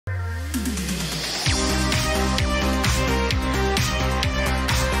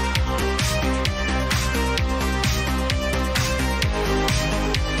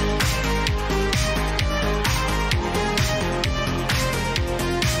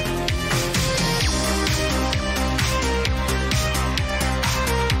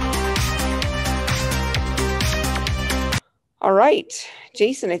All right,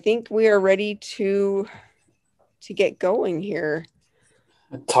 Jason, I think we are ready to get going here.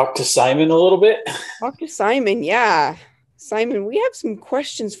 Talk to Simon a little bit. Talk to Simon. Yeah. Simon, we have some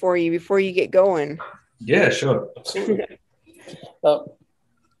questions for you before you get going. Yeah, sure. Absolutely. Uh,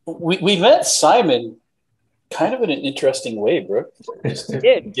 we met Simon kind of in an interesting way, Brooke. Just to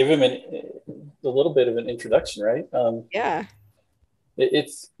Did. give him a little bit of an introduction, right? Yeah.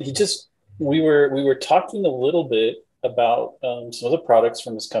 It's he just we were talking a little bit about some of the products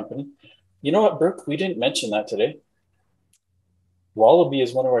from his company. You know what, Brooke? We didn't mention that today. Wallaby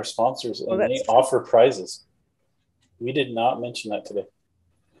is one of our sponsors, Oh, and they that's true. offer prizes. We did not mention that today.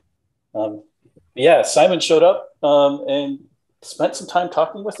 Um, yeah, Simon showed up and spent some time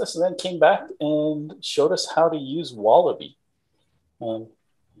talking with us, and then came back and showed us how to use Wallaby, um,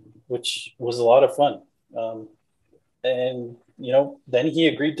 which was a lot of fun. And then he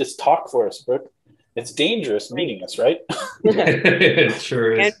agreed to talk for us. But it's dangerous Right. meeting us, right? It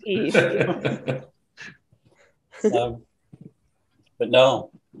sure And is. peace. um, but no,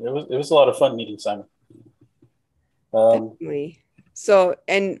 it was a lot of fun meeting Simon. Definitely. So,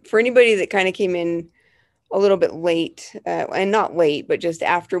 and for anybody that kind of came in a little bit late, and not late, but just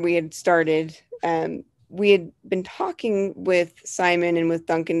after we had started, we had been talking with Simon and with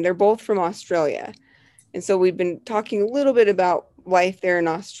Duncan. They're both from Australia. And so we've been talking a little bit about life there in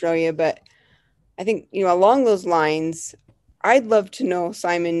Australia, but I think, along those lines, I'd love to know,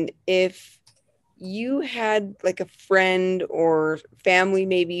 Simon, if you had like a friend or family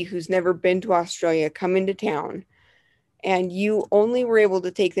maybe who's never been to Australia come into town and you only were able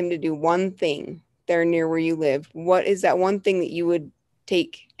to take them to do one thing there near where you live, what is that one thing that you would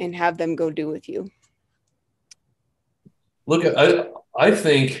take and have them go do with you? Look, I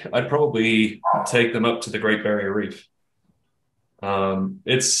think I'd probably take them up to the Great Barrier Reef.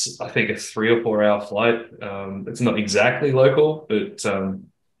 It's, I think, a 3 or 4 hour flight. It's not exactly local, but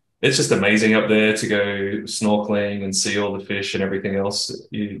it's just amazing up there to go snorkeling and see all the fish and everything else.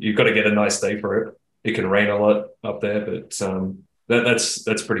 You've got to get a nice day for it. It can rain a lot up there, but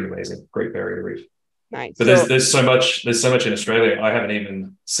that's pretty amazing. Great Barrier Reef. Nice. But So there's so much in Australia I haven't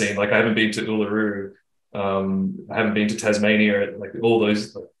even seen. Like I haven't been to Uluru, I haven't been to Tasmania. Like all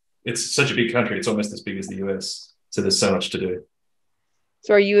those, it's such a big country. It's almost as big as the US. So there's so much to do.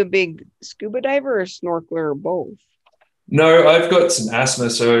 are you a big scuba diver or snorkeler or both? No, I've got some asthma,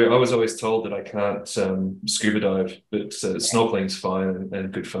 so I was always told that I can't scuba dive, but snorkeling's fine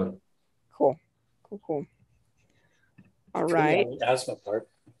and good fun. Cool. Cool, cool. All True right. on the asthma part.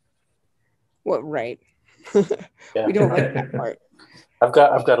 What, right? Yeah, We don't like that part. I've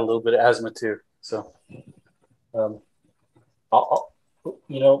got a little bit of asthma too. So, um,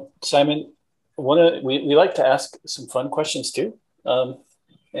 Simon, we like to ask some fun questions too,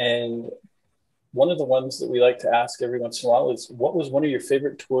 and one of the ones that we like to ask every once in a while is, what was one of your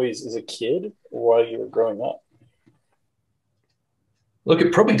favorite toys as a kid while you were growing up? Look,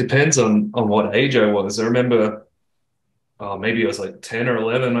 it probably depends on what age I was. I remember, oh, maybe I was like 10 or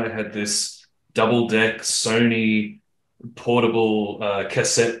 11. I had this double deck Sony portable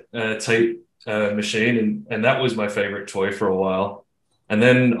cassette tape machine, and that was my favorite toy for a while. And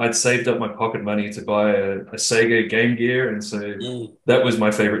then I'd saved up my pocket money to buy a Sega Game Gear, and so Mm. that was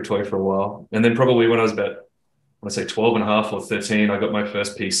my favorite toy for a while. And then probably when I was about, I want to say 12 and a half or 13, I got my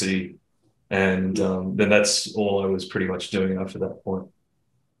first PC. And then that's all I was pretty much doing after that point.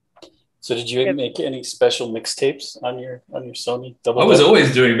 So did you Yep. make any special mixtapes on your Sony I double was deck?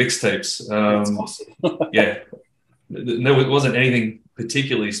 always doing mixtapes. That's awesome. Yeah, no, it wasn't anything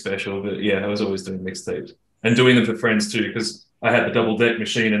particularly special, but yeah, I was always doing mixtapes and doing them for friends too, because I had the double deck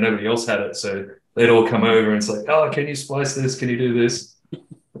machine and nobody else had it. So they'd all come over and it's like, oh, can you splice this? Can you do this? It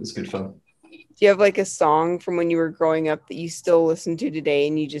was good fun. Do you have like a song from when you were growing up that you still listen to today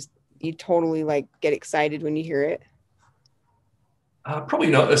and you totally like get excited when you hear it? Probably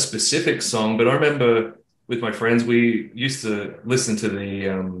not a specific song, but I remember with my friends, we used to listen to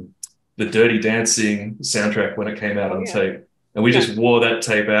the Dirty Dancing soundtrack when it came out Oh on yeah. tape, and we Yeah. just wore that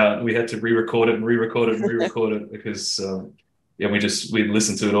tape out. We had to re-record it and re-record it and re-record it because yeah, we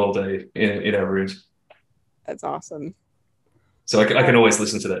listened to it all day in our rooms. That's awesome. So I can always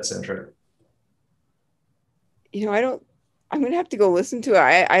listen to that soundtrack. I'm gonna have to go listen to it.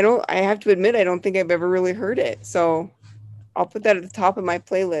 I have to admit I don't think I've ever really heard it. So I'll put that at the top of my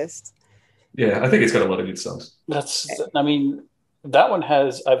playlist. Yeah, I think it's got a lot of good songs. I mean, that one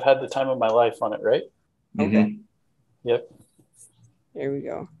has I've had the time of my life on it, right? Okay. Hmm. Yep. There we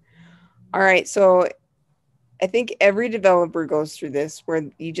go. All right. So I think every developer goes through this where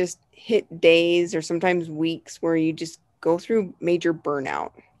you just hit days or sometimes weeks where you just go through major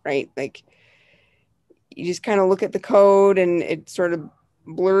burnout, right? Like you just kind of look at the code and it sort of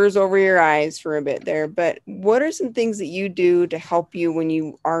blurs over your eyes for a bit there. But what are some things that you do to help you when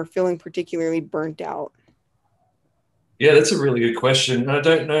you are feeling particularly burnt out? Yeah, that's a really good question. I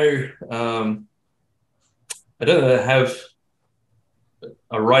don't know. I don't have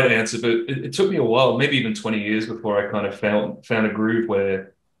a right answer, but it took me a while, maybe even 20 years before I kind of found a groove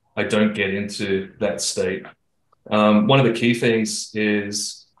where I don't get into that state. One of the key things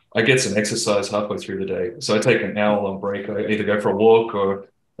is I get some exercise halfway through the day. So I take an hour-long break. I either go for a walk or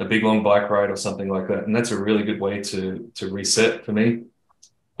a big long bike ride or something like that. And that's a really good way to reset for me.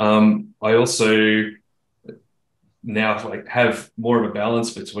 I also now like have more of a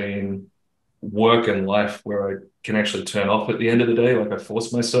balance between work and life where I can actually turn off at the end of the day. Like I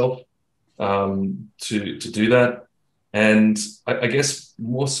force myself to do that. And I guess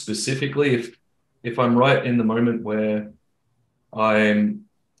more specifically, if I'm right in the moment where I'm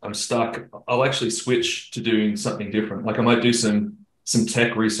stuck, I'll actually switch to doing something different. Like I might do some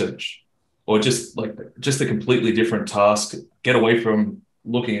tech research or just a completely different task, get away from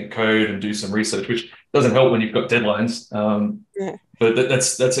looking at code and do some research, which doesn't help when you've got deadlines. Yeah. But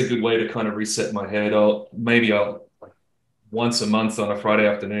that's a good way to kind of reset my head. I'll like once a month on a Friday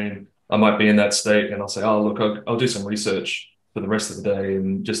afternoon, I might be in that state and I'll say, oh, look, I'll do some research for the rest of the day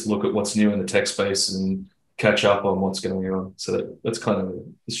and just look at what's new in the tech space and catch up on what's going on. So that's kind of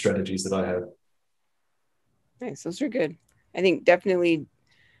the strategies that I have. Nice. Those are good. I think definitely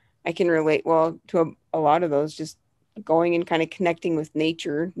I can relate well to a lot of those, just going and kind of connecting with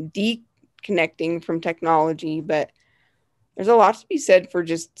nature, deconnecting from technology. But there's a lot to be said for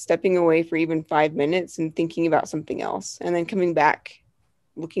just stepping away for even 5 minutes and thinking about something else and then coming back,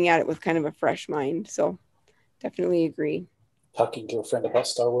 looking at it with kind of a fresh mind. So definitely agree. Talking to a friend about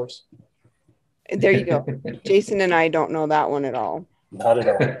Star Wars. There you go. Jason and I don't know that one at all. Not at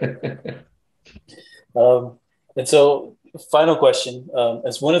all. And so, final question.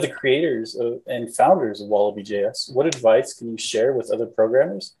 As one of the creators and founders of WallabyJS, what advice can you share with other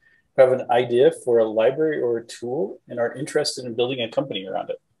programmers who have an idea for a library or a tool and are interested in building a company around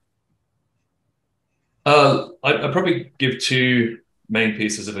it? I'd probably give two main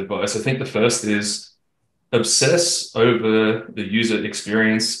pieces of advice. I think the first is obsess over the user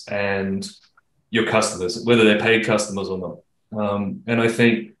experience and your customers, whether they're paid customers or not. And I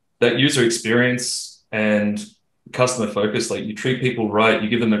think that user experience and customer focus, like you treat people right, you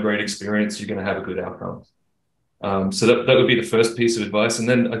give them a great experience, you're going to have a good outcome. So that would be the first piece of advice. And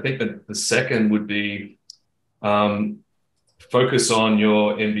then I think that the second would be focus on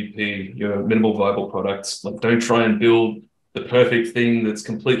your MVP, your minimal viable products. Like don't try and build the perfect thing that's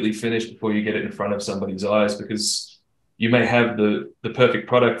completely finished before you get it in front of somebody's eyes, because you may have the perfect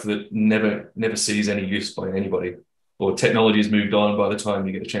product that never sees any use by anybody, or technology has moved on by the time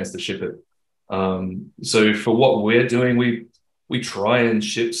you get a chance to ship it. So for what we're doing, we try and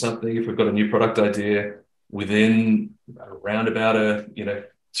ship something if we've got a new product idea within around about a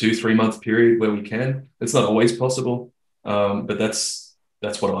 2-3 month period where we can. It's not always possible, but that's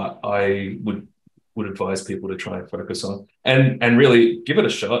what I would advise people to try and focus on and really give it a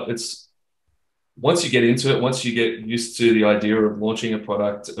shot. It's once you get into it, once you get used to the idea of launching a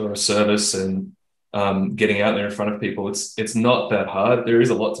product or a service and getting out there in front of people, it's not that hard. There is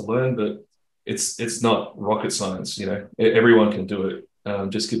a lot to learn, but it's not rocket science. Everyone can do it.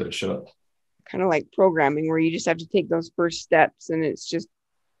 Just give it a shot. Kind of like programming, where you just have to take those first steps, and it's just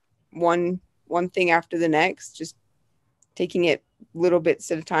one thing after the next, just taking it little bits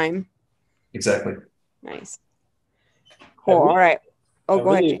at a time. Exactly. Nice. Cool. All right. I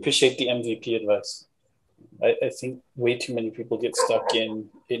really appreciate the MVP advice. I think way too many people get stuck in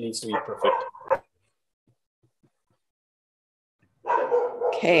it needs to be perfect.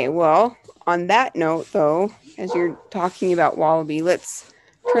 Okay, well, on that note, though, as you're talking about Wallaby, let's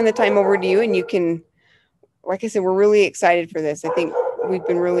turn the time over to you, and you can, like I said, we're really excited for this. I think we've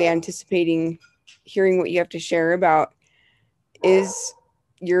been really anticipating hearing what you have to share about. Is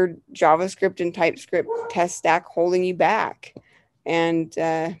your JavaScript and TypeScript test stack holding you back, and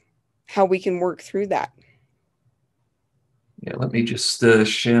how we can work through that? Yeah, let me just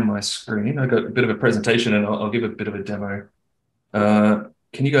share my screen. I got a bit of a presentation, and I'll give a bit of a demo.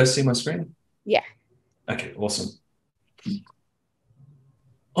 Can you guys see my screen? Yeah. Okay, awesome.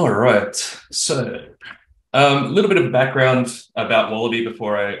 All right. So a little bit of background about Wallaby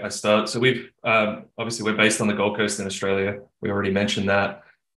before I start. So we've obviously we're based on the Gold Coast in Australia. We already mentioned that.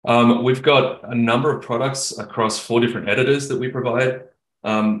 We've got a number of products across 4 different editors that we provide.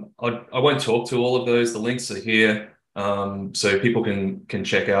 I won't talk to all of those. The links are here, so people can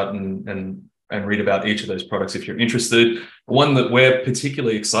check out and and read about each of those products if you're interested. One that we're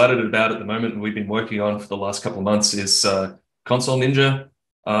particularly excited about at the moment, and we've been working on for the last couple of months, is Console Ninja.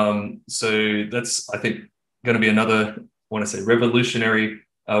 So that's, I think, going to be another, I want to say, revolutionary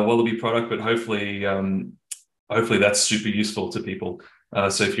Wallaby product, but hopefully that's super useful to people.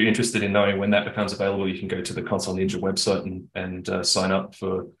 So if you're interested in knowing when that becomes available, you can go to the Console Ninja website and sign up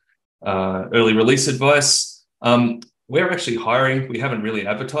for early release advice. We're actually hiring. We haven't really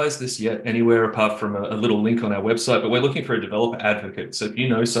advertised this yet anywhere apart from a little link on our website, but we're looking for a developer advocate. So if you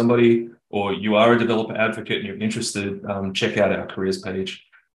know somebody or you are a developer advocate and you're interested, check out our careers page,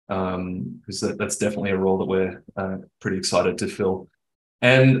 because that's definitely a role that we're pretty excited to fill.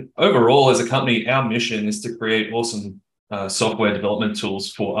 And overall, as a company, our mission is to create awesome software development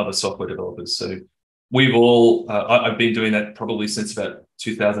tools for other software developers. So I've been doing that probably since about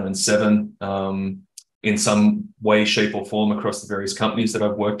 2007, in some way, shape, or form across the various companies that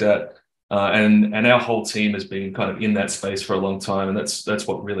I've worked at. And our whole team has been kind of in that space for a long time. And that's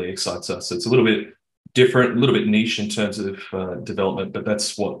what really excites us. So it's a little bit different, a little bit niche in terms of development, but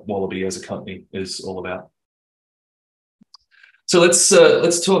that's what Wallaby as a company is all about. So let's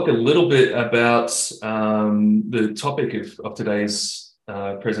talk a little bit about the topic of today's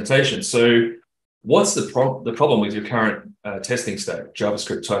presentation. So what's the problem with your current testing stack,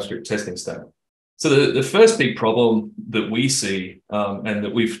 JavaScript, TypeScript testing stack? So the first big problem that we see and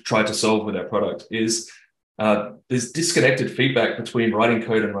that we've tried to solve with our product is there's disconnected feedback between writing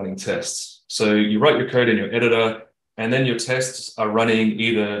code and running tests. So you write your code in your editor, and then your tests are running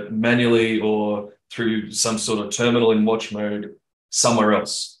either manually or through some sort of terminal in watch mode somewhere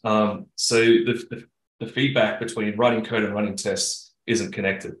else. So the feedback between writing code and running tests isn't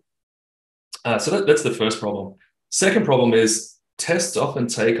connected. So that's the first problem. Second problem is tests often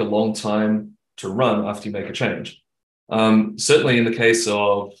take a long time to run after you make a change. Certainly in the case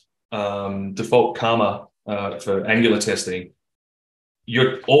of default Karma for Angular testing,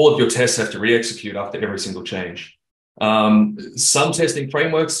 all of your tests have to re-execute after every single change. Some testing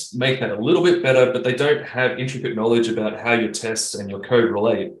frameworks make that a little bit better, but they don't have intricate knowledge about how your tests and your code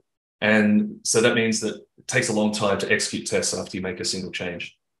relate. And so that means that it takes a long time to execute tests after you make a single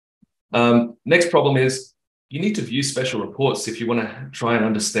change. Next problem is you need to view special reports if you want to try and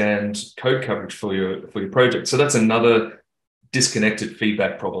understand code coverage for your project. So that's another disconnected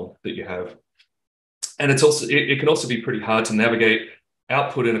feedback problem that you have. And it can also be pretty hard to navigate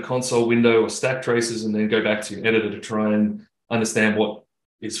output in a console window or stack traces and then go back to your editor to try and understand what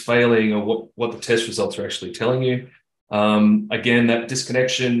is failing or what the test results are actually telling you. Again, that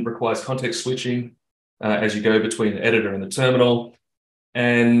disconnection requires context switching as you go between the editor and the terminal.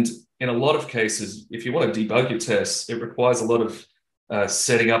 And in a lot of cases, if you want to debug your tests, it requires a lot of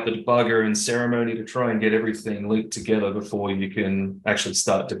setting up the debugger and ceremony to try and get everything linked together before you can actually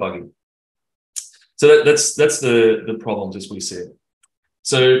start debugging. So that's the problems as we see it.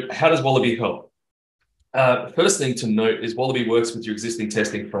 So how does Wallaby help? First thing to note is Wallaby works with your existing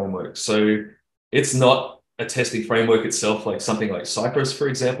testing framework. So it's not a testing framework itself, like something like Cypress, for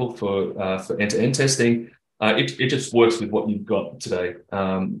example, for end-to-end testing. It just works with what you've got today.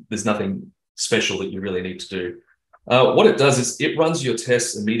 There's nothing special that you really need to do. What it does is it runs your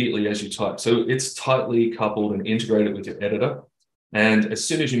tests immediately as you type. So it's tightly coupled and integrated with your editor. And as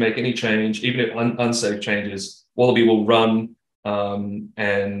soon as you make any change, even if unsaved changes, Wallaby will run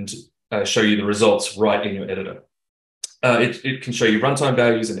and show you the results right in your editor. It can show you runtime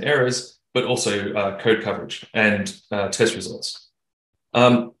values and errors, but also code coverage and test results.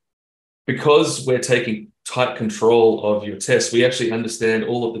 Because we're taking tight control of your tests, we actually understand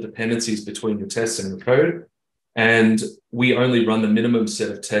all of the dependencies between your tests and your code, and we only run the minimum set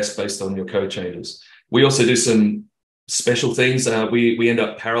of tests based on your code changes. We also do some special things. We end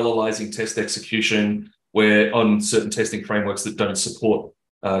up parallelizing test execution where on certain testing frameworks that don't support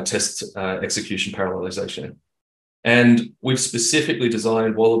test execution parallelization. And we've specifically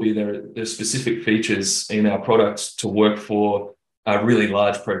designed Wallaby. There are specific features in our product to work for really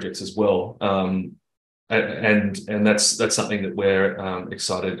large projects as well. And that's something that we're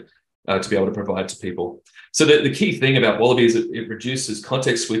excited to be able to provide to people. So the key thing about Wallaby is it reduces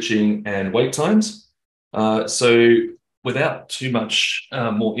context switching and wait times. So without too much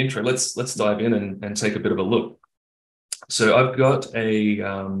more intro, let's dive in and take a bit of a look. So I've got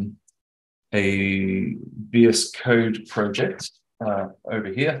a VS Code project over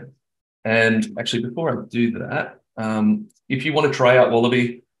here. And actually, before I do that, if you want to try out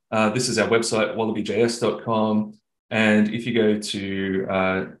Wallaby, this is our website, WallabyJS.com. And if you go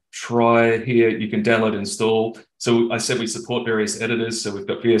to try here, you can download and install. So I said we support various editors. So we've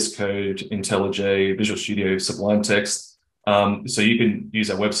got VS Code, IntelliJ, Visual Studio, Sublime Text. So you can use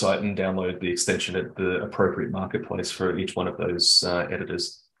our website and download the extension at the appropriate marketplace for each one of those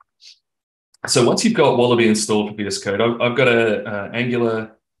editors. So once you've got Wallaby installed for VS Code, I've got a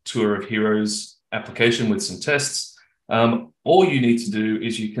Angular Tour of Heroes application with some tests. All you need to do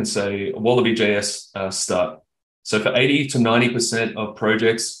is you can say WallabyJS start. So for 80 to 90% of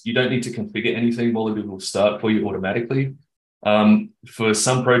projects, you don't need to configure anything. Wallaby will start for you automatically. For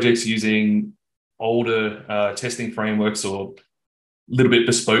some projects using older testing frameworks or a little bit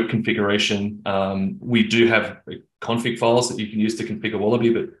bespoke configuration, we do have config files that you can use to configure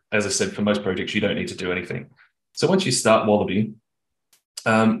Wallaby, but as I said, for most projects, you don't need to do anything. So once you start Wallaby,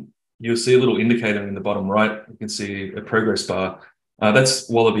 you'll see a little indicator in the bottom right. You can see a progress bar. That's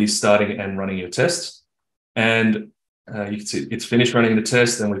Wallaby starting and running your test. And you can see it's finished running the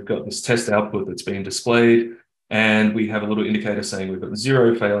test, and we've got this test output that's being displayed. And we have a little indicator saying we've got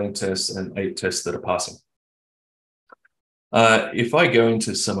 0 failing tests and 8 tests that are passing. If I go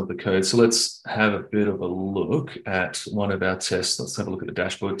into some of the code, so let's have a bit of a look at one of our tests. Let's have a look at the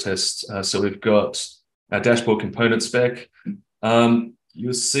dashboard test. So we've got our dashboard component spec.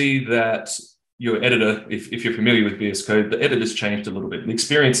 You'll see that your editor, if you're familiar with VS Code, the editor's changed a little bit. The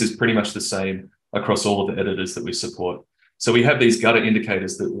experience is pretty much the same across all of the editors that we support. So we have these gutter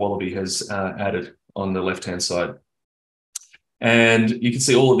indicators that Wallaby has added on the left-hand side. And you can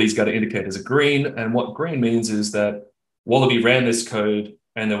see all of these gutter indicators are green. And what green means is that Wallaby ran this code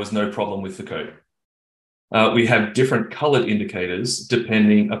and there was no problem with the code. We have different colored indicators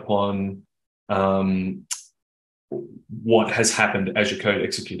depending upon what has happened as your code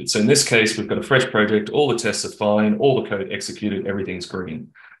executed. So in this case, we've got a fresh project, all the tests are fine, all the code executed, everything's green.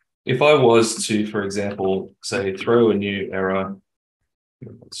 If I was to, for example, say throw a new error,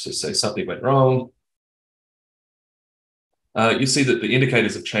 let's just say something went wrong, you see that the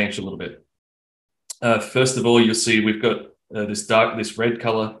indicators have changed a little bit. First of all, you'll see we've got this red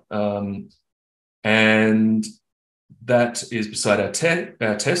color, and that is beside our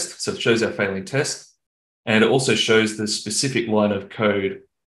test. So it shows our failing test, and it also shows the specific line of code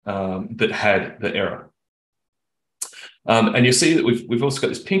that had the error. And you see that we've also got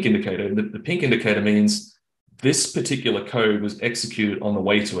this pink indicator. The pink indicator means this particular code was executed on the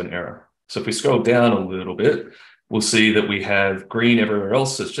way to an error. So if we scroll down a little bit, we'll see that we have green everywhere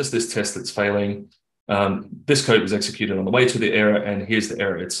else. So it's just this test that's failing. This code was executed on the way to the error, and here's the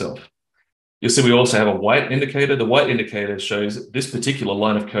error itself. You'll see we also have a white indicator. The white indicator shows this particular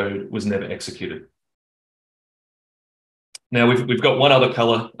line of code was never executed. Now we've got one other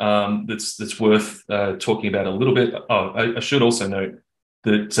color that's worth talking about a little bit. Oh, I should also note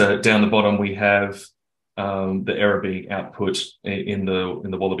that down the bottom we have the error being output in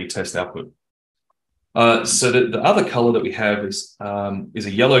the Wallaby test output. So the other color that we have is a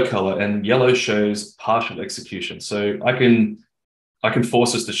yellow color, and yellow shows partial execution. So I can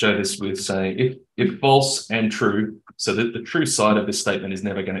force us to show this with saying if false and true, so that the true side of this statement is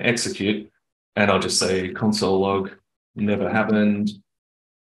never going to execute, and I'll just say console log never happened.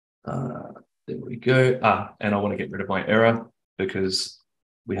 There we go. And I want to get rid of my error because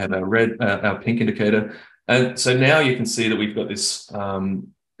we have our pink indicator. And so now you can see that we've got this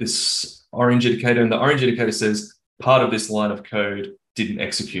this orange indicator, and the orange indicator says part of this line of code didn't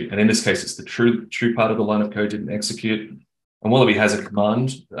execute. And in this case, it's the true part of the line of code didn't execute. And Wallaby has a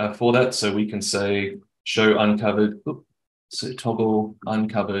command for that. So we can say show uncovered, so toggle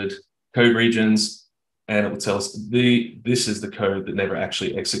uncovered code regions, and it will tell us this is the code that never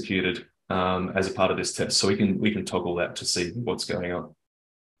actually executed as a part of this test. So we can toggle that to see what's going on.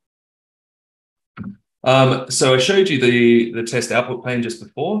 So I showed you the test output pane just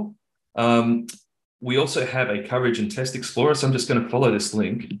before. We also have a coverage and test explorer. So I'm just going to follow this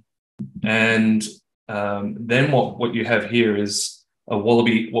link. And then what you have here is a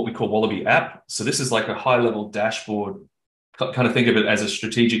Wallaby, what we call Wallaby app. So this is like a high-level dashboard. Kind of think of it as a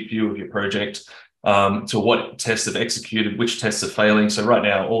strategic view of your project. To what tests have executed, which tests are failing. So right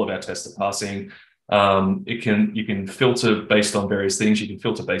now, all of our tests are passing. You can filter based on various things. You can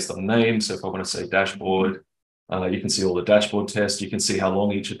filter based on name. So if I want to say dashboard, you can see all the dashboard tests. You can see how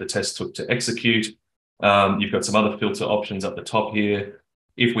long each of the tests took to execute. You've got some other filter options up the top here.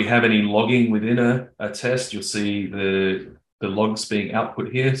 If we have any logging within a test, you'll see the logs being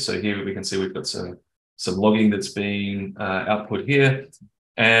output here. So here we can see we've got some logging that's being output here.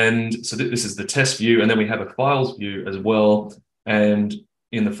 And so this is the test view, and then we have a files view as well. And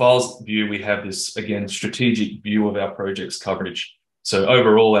in the files view, we have this, again, strategic view of our project's coverage. So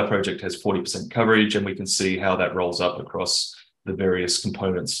overall, our project has 40% coverage, and we can see how that rolls up across the various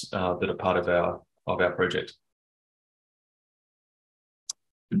components that are part of our project.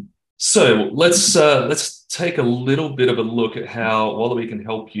 So let's take a little bit of a look at how Wallaby can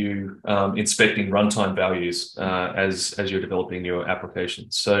help you inspecting runtime values as you're developing your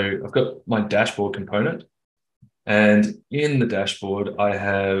application. So I've got my dashboard component, and in the dashboard, I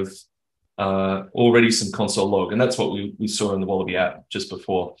have already some console log, and that's what we saw in the Wallaby app just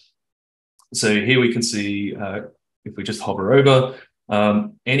before. So here we can see, if we just hover over,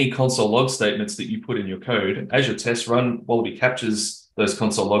 any console log statements that you put in your code, as your tests run, Wallaby captures those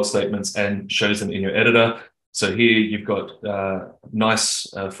console log statements and shows them in your editor. So here you've got nice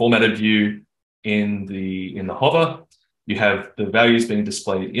formatted view in the hover. You have the values being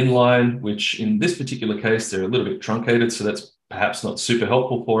displayed inline, which in this particular case, they're a little bit truncated, so that's perhaps not super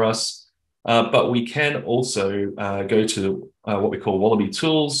helpful for us. But we can also go to what we call Wallaby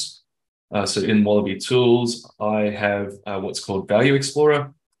Tools. So in Wallaby Tools, I have what's called Value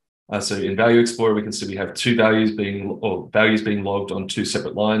Explorer. So in Value Explorer, we can see we have two values being logged on two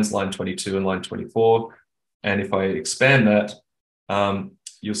separate lines, line 22 and line 24. And if I expand that,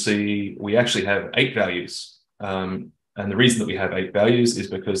 you'll see we actually have 8 values. And the reason that we have 8 values is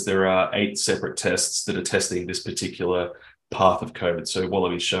because there are 8 separate tests that are testing this particular path of code. So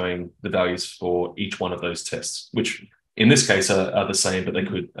Wallaby's showing the values for each one of those tests, which in this case are the same, but they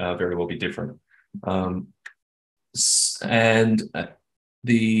could very well be different. And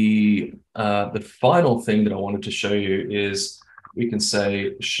the final thing that I wanted to show you is we can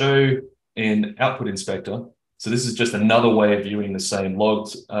say show in output inspector. So this is just another way of viewing the same log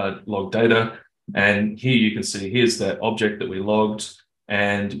data. And here you can see, here's that object that we logged,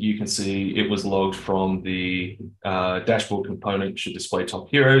 and you can see it was logged from the dashboard component should display top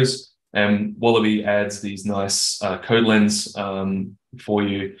heroes. And Wallaby adds these nice code lens for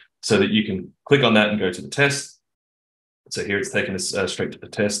you so that you can click on that and go to the test. So here it's taken us straight to the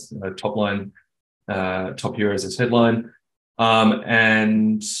test, top line, top heroes as headline.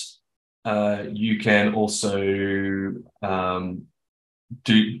 And you can also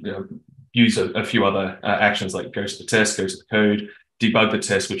use a few other actions like go to the test, go to the code, debug the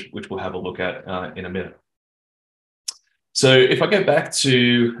test, which we'll have a look at in a minute. So if I go back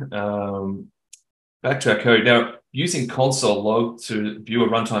to our code now, using console log to view a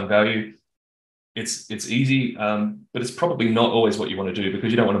runtime value, it's easy, but it's probably not always what you want to do because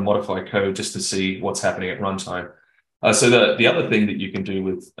you don't want to modify code just to see what's happening at runtime. So the other thing that you can do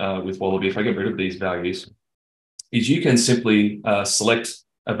with Wallaby, if I get rid of these values, is you can simply select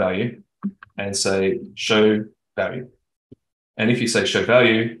a value and say show value. And if you say show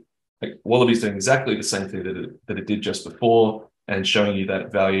value, like Wallaby's doing exactly the same thing that it did just before and showing you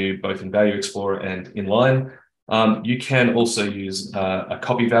that value both in Value Explorer and inline. You can also use a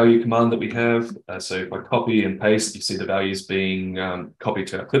copy value command that we have. So if I copy and paste, you see the values being copied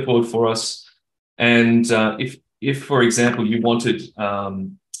to our clipboard for us. And if for example, you wanted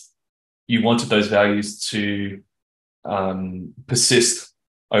those values to persist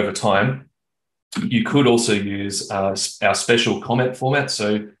over time, you could also use our special comment format.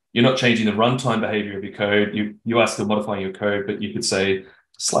 So you're not changing the runtime behavior of your code. You are still modifying your code, but you could say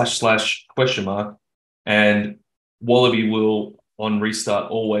 / ? And Wallaby will, on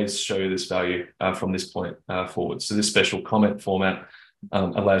restart, always show this value from this point forward. So this special comment format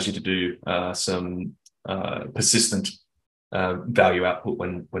allows you to do some persistent value output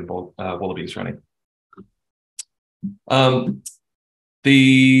when Wallaby is running.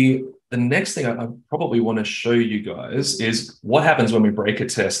 The next thing I probably want to show you guys is what happens when we break a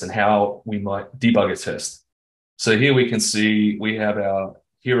test and how we might debug a test. So here we can see we have our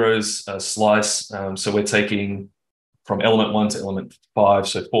heroes slice. So we're taking from element 1 to element 5,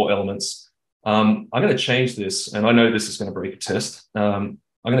 so 4 elements. I'm going to change this, and I know this is going to break a test. I'm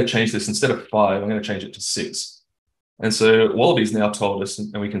going to change this instead of 5, I'm going to change it to 6. And so Wallaby's now told us,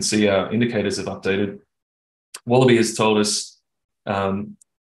 and we can see our indicators have updated. Wallaby has told us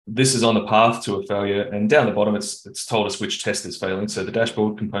this is on the path to a failure, and down the bottom it's told us which test is failing. So the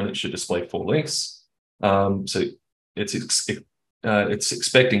dashboard component should display 4 links. So it's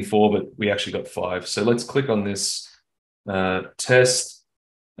expecting 4, but we actually got 5. So let's click on this test,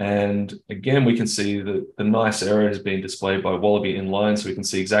 and again we can see that the nice error has been displayed by Wallaby inline, so we can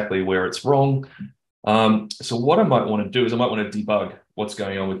see exactly where it's wrong. So what I might want to do is I might want to debug what's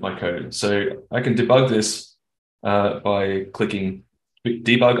going on with my code. So I can debug this by clicking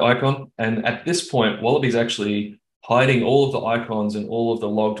debug icon, and at this point Wallaby's actually hiding all of the icons and all of the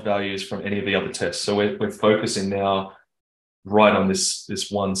logged values from any of the other tests. So we're focusing now right on this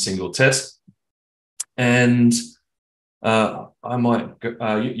one single test. And I might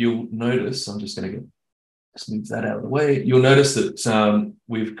go, you'll notice, I'm just going to move that out of the way. You'll notice that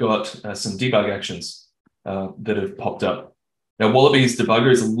we've got some debug actions that have popped up. Now, Wallaby's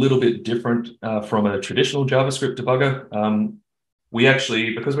debugger is a little bit different from a traditional JavaScript debugger. We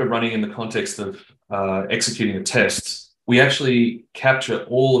actually, because we're running in the context of executing a test, we actually capture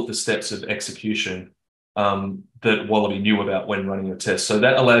all of the steps of execution that Wallaby knew about when running a test. So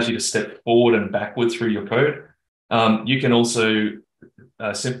that allows you to step forward and backward through your code. You can also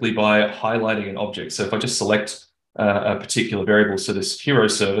simply by highlighting an object. So if I just select a particular variable, so this hero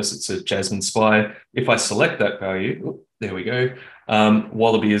service, it says Jasmine Spy. If I select that value, there we go.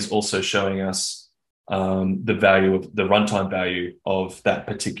 Wallaby is also showing us the value of the runtime value of that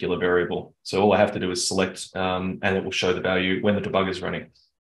particular variable. So all I have to do is select, and it will show the value when the debugger is running.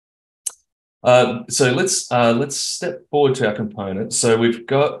 So let's step forward to our component. So we've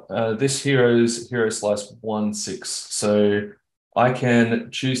got this hero slice 1.6. So I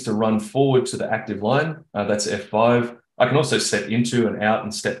can choose to run forward to the active line. That's F5. I can also step into and out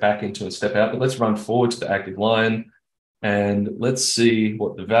and step back into and step out, but let's run forward to the active line and let's see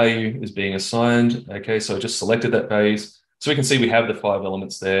what the value is being assigned. Okay, so I just selected that value. So we can see we have the 5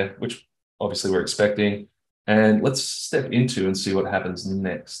 elements there, which obviously we're expecting. And let's step into and see what happens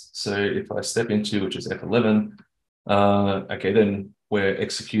next. So if I step into, which is F11, okay, then we're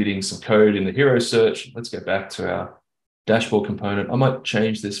executing some code in the hero search. Let's go back to our dashboard component. I might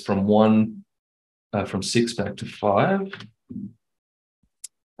change this from 6 back to 5.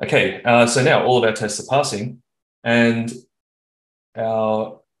 Okay, so now all of our tests are passing and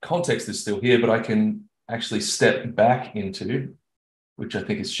our context is still here, but I can actually step back into, which I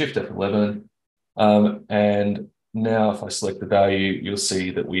think is Shift F11. And now if I select the value, you'll see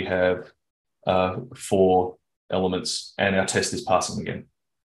that we have 4 elements and our test is passing again.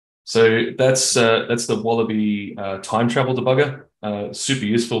 So that's the Wallaby time travel debugger. Super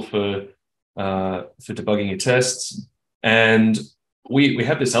useful for debugging your tests. And we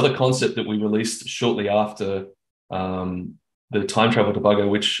have this other concept that we released shortly after the time travel debugger,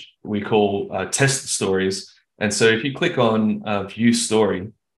 which we call test stories. And so if you click on view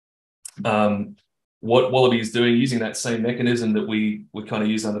story, what Wallaby is doing, using that same mechanism that we kind of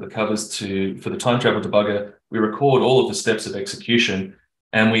use under the covers for the time travel debugger, we record all of the steps of execution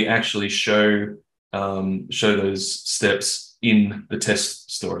and we actually show those steps in the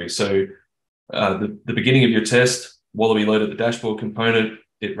test story. So the beginning of your test, Wallaby loaded the dashboard component,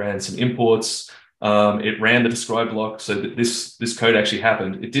 it ran some imports, it ran the describe block so that this code actually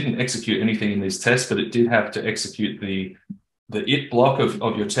happened. It didn't execute anything in these tests, but it did have to execute the it block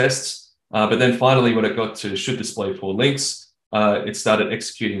of your tests. But then finally, when it got to should display 4 links, it started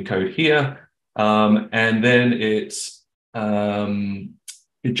executing code here. And then it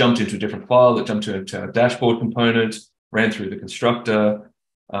jumped into a different file. It jumped into our dashboard component, ran through the constructor.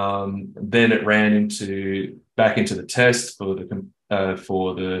 Then it ran back into the test for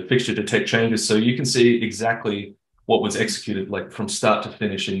the fixture detect changes. So you can see exactly what was executed, like from start to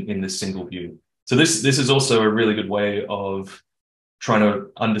finish in this single view. So this is also a really good way of trying to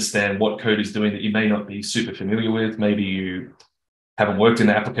understand what code is doing that you may not be super familiar with. Maybe you haven't worked in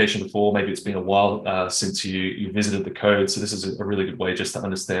the application before. Maybe it's been a while since you visited the code. So this is a really good way just to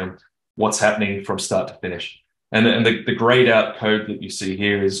understand what's happening from start to finish. And the grayed out code that you see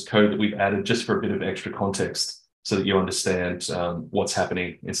here is code that we've added just for a bit of extra context so that you understand what's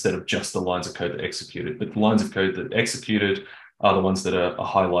happening instead of just the lines of code that executed. But the lines of code that executed are the ones that are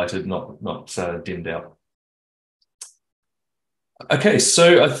highlighted, not dimmed out. Okay,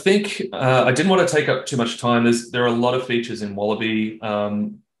 so I think I didn't want to take up too much time. There are a lot of features in Wallaby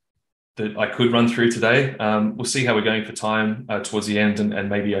that I could run through today. We'll see how we're going for time towards the end, and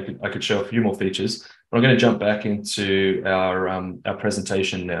maybe I could show a few more features. But I'm going to jump back into our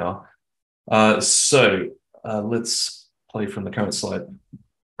presentation now. So let's play from the current slide.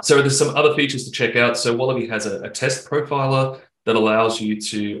 So there's some other features to check out. So Wallaby has a test profiler that allows you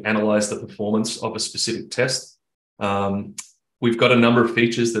to analyze the performance of a specific test. We've got a number of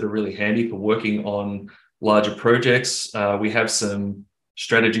features that are really handy for working on larger projects. We have some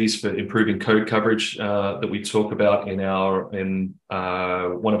strategies for improving code coverage that we talk about in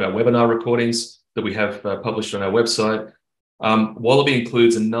one of our webinar recordings that we have published on our website. Wallaby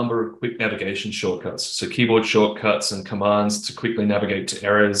includes a number of quick navigation shortcuts, so keyboard shortcuts and commands to quickly navigate to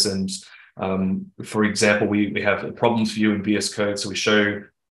errors. And for example, we have a problems view in VS Code, so we show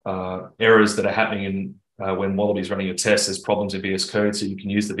errors that are happening when Wallaby is running a test. There's problems in VS Code, so you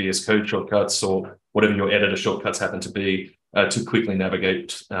can use the VS Code shortcuts or whatever your editor shortcuts happen to be to quickly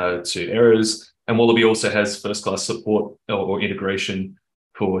navigate to errors. And Wallaby also has first-class support or integration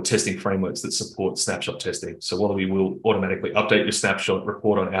for testing frameworks that support snapshot testing. So Wallaby will automatically update your snapshot,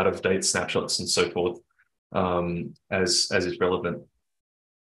 report on out-of-date snapshots, and so forth as is relevant.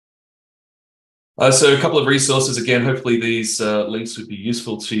 So a couple of resources. Again, hopefully these links would be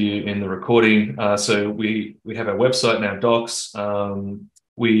useful to you in the recording. So we have our website and our docs.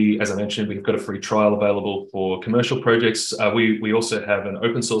 As I mentioned, we've got a free trial available for commercial projects. We also have an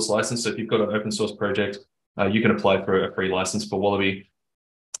open source license. So if you've got an open source project, you can apply for a free license for Wallaby.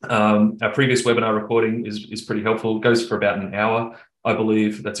 Our previous webinar recording is pretty helpful. It goes for about an hour, I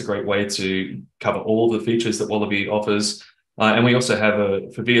believe. That's a great way to cover all the features that Wallaby offers. And we also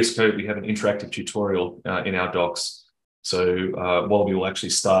have for VS Code, we have an interactive tutorial in our docs. So Wallaby will actually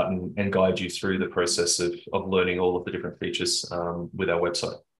start and guide you through the process of learning all of the different features with our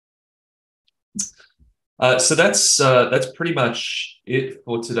website. So that's pretty much it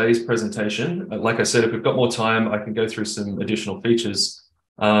for today's presentation. Like I said, if we've got more time, I can go through some additional features,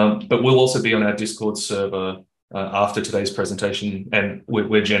 but we'll also be on our Discord server after today's presentation, and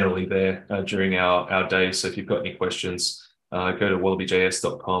we're generally there during our day. So if you've got any questions, go to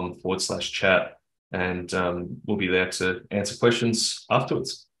wallabyjs.com/chat, and we'll be there to answer questions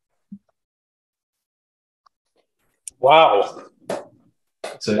afterwards. Wow.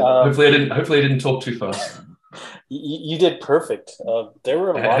 So hopefully I didn't talk too fast. You did perfect. There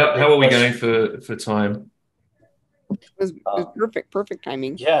were a lot. How are we going for time? It was perfect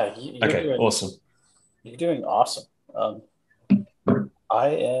timing. Yeah. Awesome. You're doing awesome. I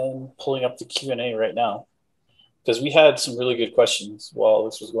am pulling up the Q&A right now, because we had some really good questions while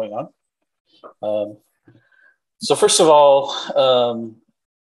this was going on. So first of all,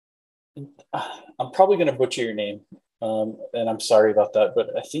 I'm probably going to butcher your name, and I'm sorry about that,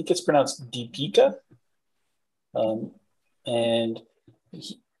 but I think it's pronounced Deepika. And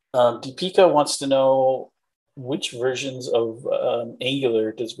Deepika wants to know, which versions of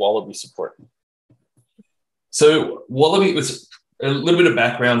Angular does Wallaby support? So Wallaby was a little bit of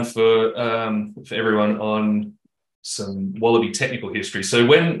background for everyone on some Wallaby technical history. So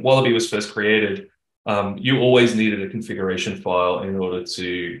when Wallaby was first created, you always needed a configuration file in order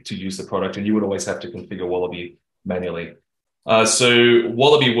to use the product, and you would always have to configure Wallaby manually. So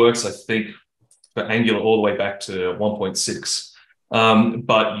Wallaby works, I think, for Angular all the way back to 1.6,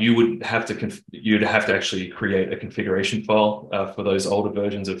 but you'd have to actually create a configuration file for those older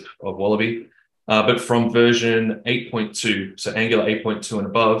versions of Wallaby. But from version 8.2, so Angular 8.2 and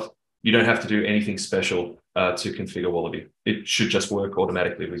above, you don't have to do anything special to configure Wallaby. It should just work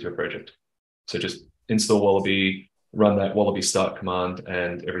automatically with your project. So just install Wallaby, run that Wallaby start command,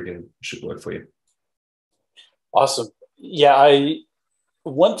 and everything should work for you. Awesome. Yeah,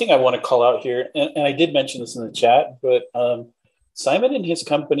 one thing I want to call out here, and I did mention this in the chat, but Simon and his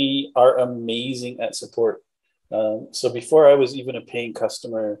company are amazing at support. So before I was even a paying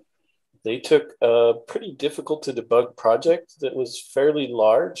customer, they took a pretty difficult to debug project that was fairly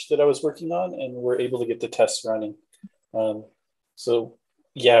large that I was working on, and were able to get the tests running. So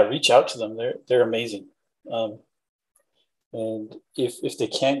yeah, reach out to them. They're amazing. And if they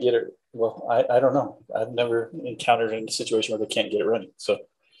can't get it, well, I don't know. I've never encountered a situation where they can't get it running. So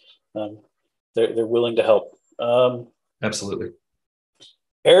they're willing to help. Absolutely.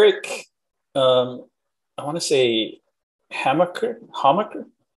 Eric, I want to say Hamaker.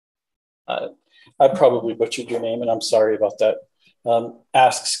 I probably butchered your name, and I'm sorry about that.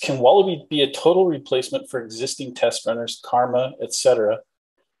 Asks, can Wallaby be a total replacement for existing test runners, Karma, etc.?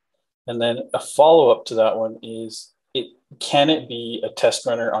 And then a follow-up to that one is, can it be a test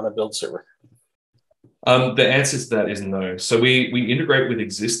runner on a build server? The answer to that is no. So we integrate with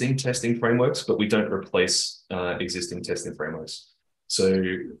existing testing frameworks, but we don't replace existing testing frameworks. So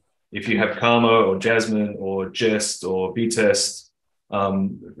if you have Karma or Jasmine or Jest or VTest,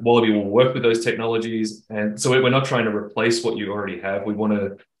 Wallaby will work with those technologies. And so we're not trying to replace what you already have. We want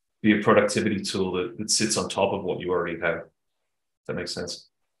to be a productivity tool that sits on top of what you already have. If that makes sense.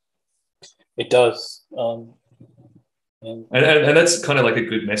 It does. And that's kind of like a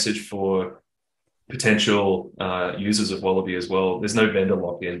good message for potential users of Wallaby as well. There's no vendor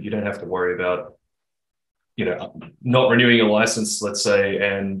lock-in. You don't have to worry about, not renewing a license, let's say,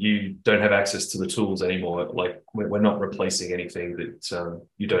 and you don't have access to the tools anymore. Like, we're not replacing anything that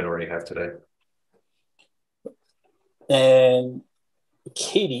you don't already have today. And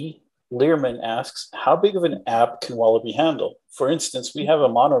Katie Learman asks, how big of an app can Wallaby handle? For instance, we have a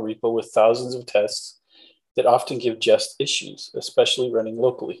monorepo with thousands of tests that often give just issues, especially running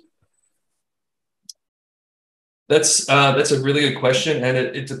locally. That's a really good question, and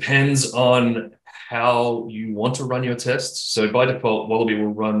it depends on how you want to run your tests. So by default, Wallaby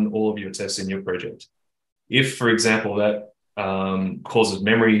will run all of your tests in your project. If, for example, that causes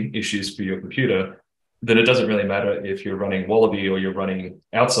memory issues for your computer, then it doesn't really matter if you're running Wallaby or you're running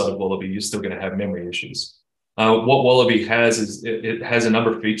outside of Wallaby, you're still going to have memory issues. What Wallaby has is it has a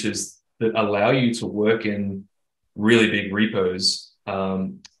number of features that allow you to work in really big repos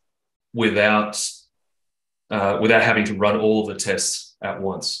without having to run all of the tests at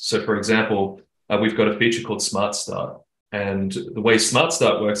once. So for example, we've got a feature called Smart Start. And the way Smart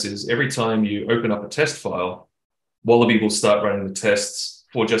Start works is every time you open up a test file, Wallaby will start running the tests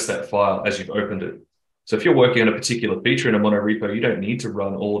for just that file as you've opened it. So if you're working on a particular feature in a monorepo, you don't need to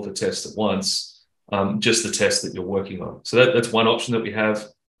run all of the tests at once, just the tests that you're working on. So that's one option that we have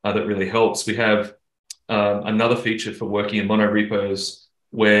that really helps. We have another feature for working in monorepos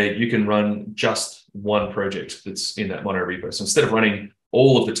where you can run just one project that's in that monorepo. So instead of running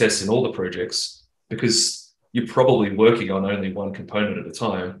all of the tests in all the projects, because you're probably working on only one component at a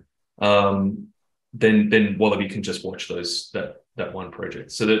time, then Wallaby can just watch that one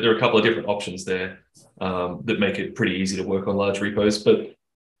project. So there are a couple of different options there that make it pretty easy to work on large repos. But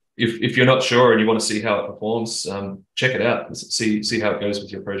if you're not sure and you want to see how it performs, check it out. See how it goes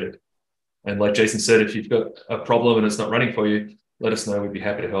with your project. And like Jason said, if you've got a problem and it's not running for you, let us know. We'd be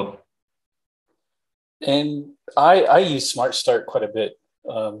happy to help. And I use Smart Start quite a bit.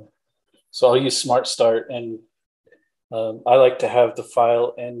 So I'll use Smart Start, and I like to have the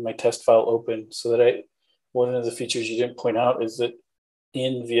file and my test file open so that one of the features you didn't point out is that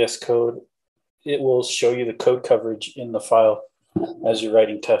in VS Code, it will show you the code coverage in the file as you're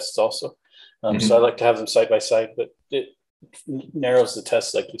writing tests also. So I like to have them side by side, but it narrows the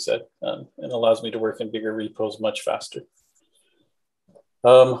test, like you said, and allows me to work in bigger repos much faster.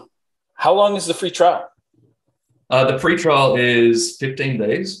 How long is the free trial? The free trial is 15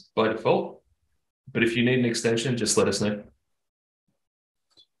 days by default, but if you need an extension, just let us know.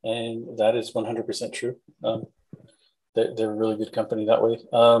 And that is 100% true. They're a really good company that way.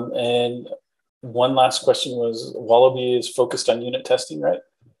 And one last question was, Wallaby is focused on unit testing, right?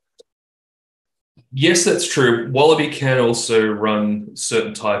 Yes, that's true. Wallaby can also run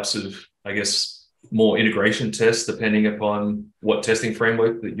certain types of, I guess, more integration tests depending upon what testing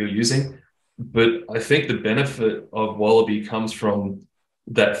framework that you're using. But I think the benefit of Wallaby comes from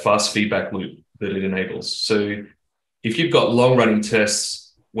that fast feedback loop that it enables. So if you've got long-running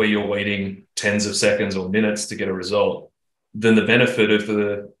tests where you're waiting tens of seconds or minutes to get a result, then the benefit of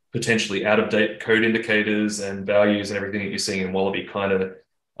the potentially out-of-date code indicators and values and everything that you're seeing in Wallaby kind of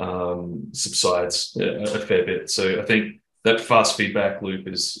subsides a fair bit. So I think that fast feedback loop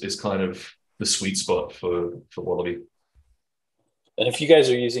is kind of the sweet spot for Wallaby. And if you guys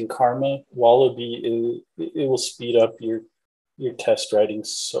are using Karma, Wallaby, it will speed up your test writing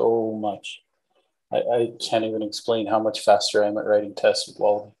so much. I can't even explain how much faster I am at writing tests with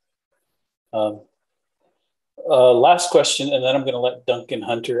Wallaby. Last question, and then I'm going to let Duncan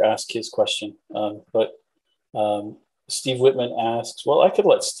Hunter ask his question. But Steve Whitman asks, well, I could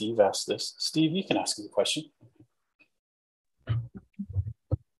let Steve ask this. Steve, you can ask him a question.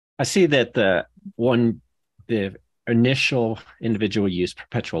 I see that the initial individual use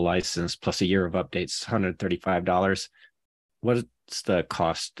perpetual license plus a year of updates, $135. What's the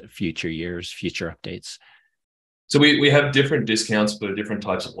cost of future years, future updates? So we have different discounts for different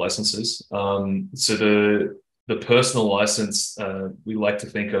types of licenses. So the personal license, we like to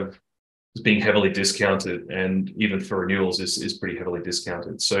think of as being heavily discounted, and even for renewals is pretty heavily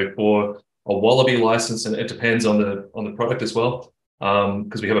discounted. So for a Wallaby license, and it depends on the product as well,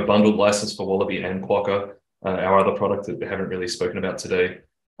 because we have a bundled license for Wallaby and Quokka, our other product that we haven't really spoken about today.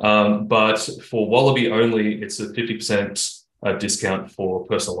 But for Wallaby only, it's a 50% discount for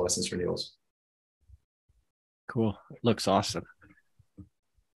personal license renewals. Cool. Looks awesome.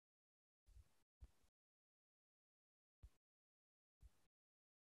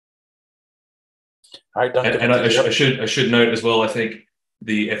 All right, Duncan. And I should note as well, I think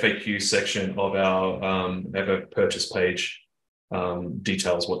the FAQ section of our ever purchase page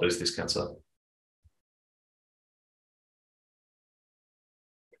details what those discounts are.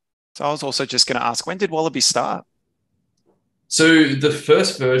 So I was also just going to ask, when did Wallaby start? So the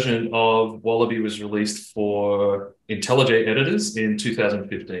first version of Wallaby was released for IntelliJ editors in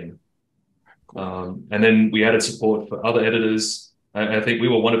 2015. And then we added support for other editors. I think we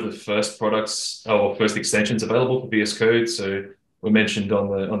were one of the first products or first extensions available for VS Code. So we mentioned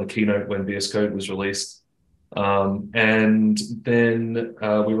on the keynote when VS Code was released. And then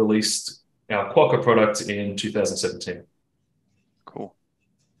we released our Quokka product in 2017. Cool.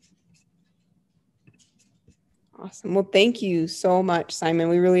 Awesome. Well, thank you so much, Simon.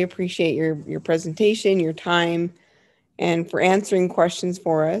 We really appreciate your presentation, your time, and for answering questions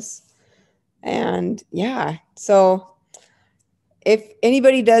for us. And yeah, so if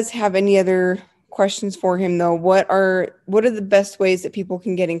anybody does have any other questions for him, though, what are the best ways that people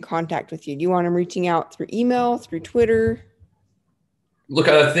can get in contact with you? Do you want them reaching out through email, through Twitter? Look,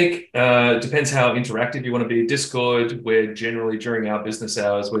 I think it depends how interactive you want to be. Discord, we're generally during our business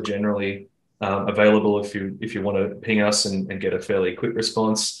hours, we're generally available if you want to ping us and get a fairly quick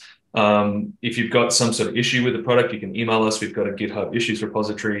response. If you've got some sort of issue with the product, you can email us. We've got a GitHub issues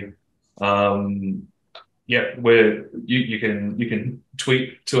repository. Yeah, where you can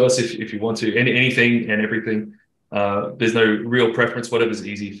tweet to us if you want to. Anything and everything. There's no real preference. Whatever's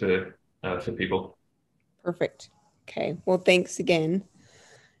easy for people. Perfect. Okay. Well, thanks again.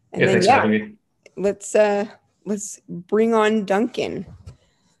 And Yeah, then thanks for having me. let's bring on Duncan.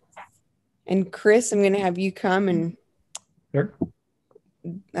 And Chris, I'm going to have you come and Sure.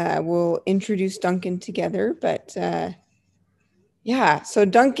 We'll introduce Duncan together. But yeah, so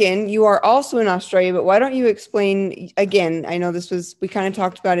Duncan, you are also in Australia, but why don't you explain again? I know we kind of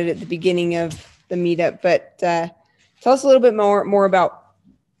talked about it at the beginning of the meetup, but tell us a little bit more about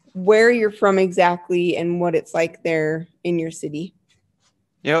where you're from exactly and what it's like there in your city.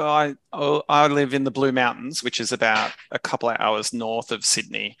 Yeah, I live in the Blue Mountains, which is about a couple of hours north of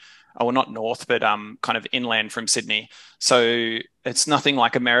Sydney. Oh, well, not north, but kind of inland from Sydney. So it's nothing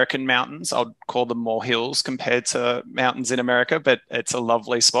like American mountains. I'd call them more hills compared to mountains in America, but it's a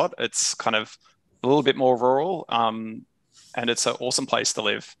lovely spot. It's kind of a little bit more rural, and it's an awesome place to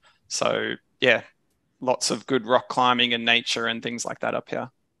live. So yeah, lots of good rock climbing and nature and things like that up here.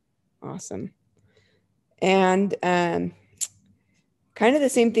 Awesome. And kind of the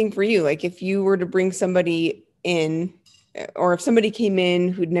same thing for you. Like if you were to bring somebody in, or if somebody came in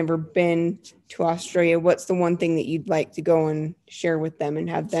who'd never been to Australia, what's the one thing that you'd like to go and share with them and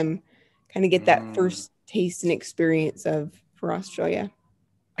have them kind of get that first taste and experience for Australia?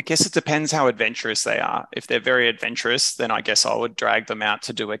 I guess it depends how adventurous they are. If they're very adventurous, then I guess I would drag them out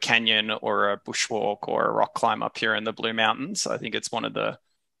to do a canyon or a bushwalk or a rock climb up here in the Blue Mountains. I think it's one of the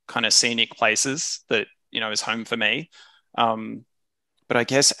kind of scenic places that, is home for me. But I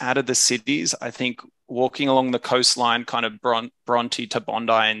guess out of the cities, I think walking along the coastline, kind of Bronte to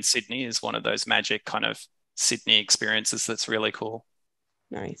Bondi in Sydney is one of those magic kind of Sydney experiences that's really cool.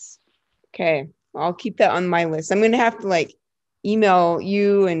 Nice. Okay. I'll keep that on my list. I'm going to have to email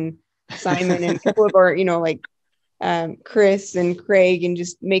you and Simon and a couple of our, Chris and Craig, and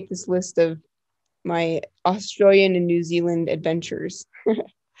just make this list of my Australian and New Zealand adventures.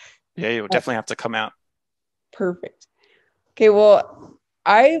 Yeah, you'll definitely have to come out. Perfect. Okay. Well,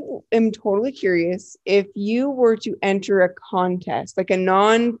 I am totally curious, if you were to enter a contest, like a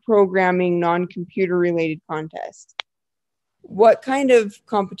non-programming, non-computer related contest, what kind of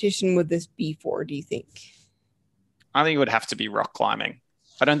competition would this be for, do you think? I think it would have to be rock climbing.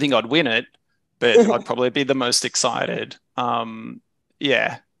 I don't think I'd win it, but I'd probably be the most excited.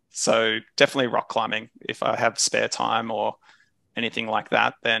 Yeah, so definitely rock climbing. If I have spare time or anything like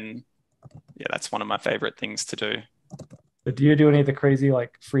that, then yeah, that's one of my favorite things to do. But do you do any of the crazy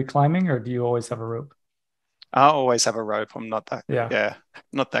free climbing, or do you always have a rope? I always have a rope. I'm not that,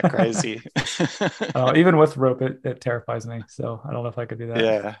 not that crazy. Even with rope, it terrifies me. So I don't know if I could do that.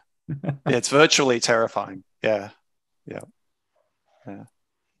 Yeah, it's virtually terrifying. Yeah.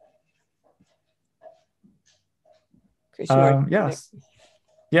 Chris, yes.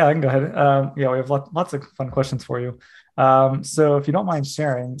 Yeah, I can go ahead. We have lots of fun questions for you. So if you don't mind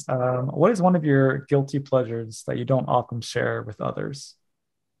sharing, what is one of your guilty pleasures that you don't often share with others?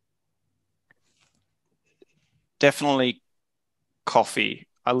 Definitely coffee.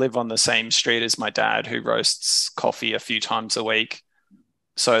 I live on the same street as my dad, who roasts coffee a few times a week.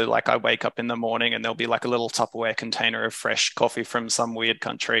 So I wake up in the morning and there'll be a little Tupperware container of fresh coffee from some weird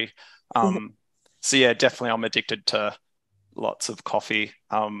country. So yeah, definitely I'm addicted to lots of coffee.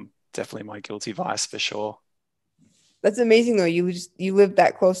 Definitely my guilty vice for sure. That's amazing though. You live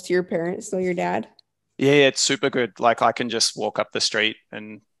that close to your parents, so your dad? Yeah, it's super good. I can just walk up the street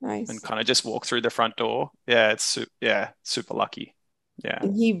and nice. And kind of just walk through the front door. Yeah, it's super lucky. Yeah.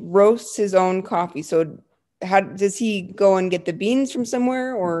 And he roasts his own coffee. So how does he go and get the beans from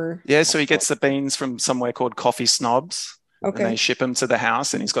somewhere, or? Yeah, so he gets the beans from somewhere called Coffee Snobs. Okay. And they ship them to the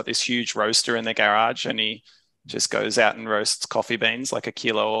house, and he's got this huge roaster in the garage, and he just goes out and roasts coffee beans a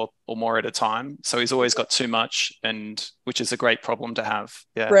kilo or more at a time. So he's always got too much, and which is a great problem to have.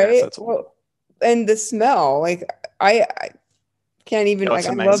 Yeah. Right. And the smell, I can't even, I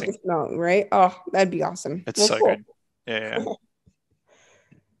love the smell, right? Oh, that'd be awesome. It's so cool. Good. Yeah.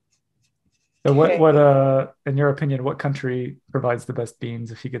 So what in your opinion, what country provides the best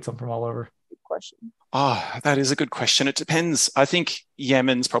beans if you get some from all over? Good question. Oh, that is a good question. It depends. I think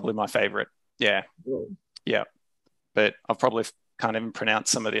Yemen's probably my favorite. Yeah. Yeah. But I've probably can't even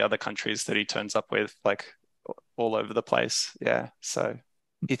pronounce some of the other countries that he turns up with, all over the place. Yeah. So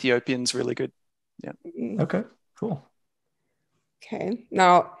Ethiopian's really good. Yeah. Okay, cool. Okay.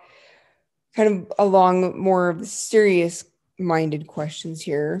 Now, kind of along more of the serious minded questions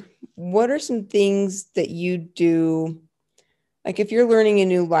here, what are some things that you do? Like if you're learning a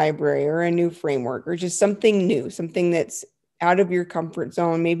new library or a new framework or just something new, something that's out of your comfort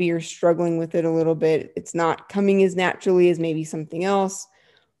zone, maybe you're struggling with it a little bit, it's not coming as naturally as maybe something else.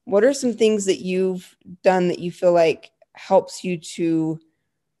 What are some things that you've done that you feel like helps you to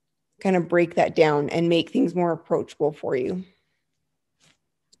kind of break that down and make things more approachable for you?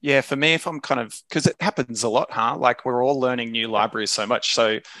 Yeah, for me, if I'm kind of, because it happens a lot, huh? Like we're all learning new libraries so much.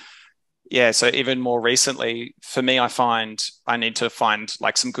 So yeah, so even more recently, for me, I find I need to find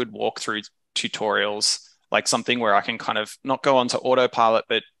like some good walkthrough tutorials, like something where I can kind of not go onto autopilot,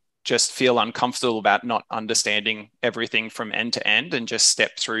 but just feel uncomfortable about not understanding everything from end to end and just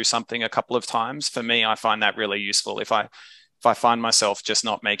step through something a couple of times. For me, I find that really useful. If I find myself just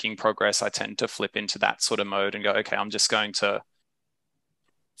not making progress, I tend to flip into that sort of mode and go, okay, I'm just going to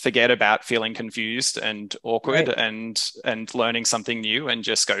forget about feeling confused and awkward, Right. and learning something new and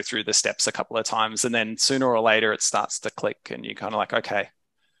just go through the steps a couple of times. And then sooner or later it starts to click and you kind of like, okay,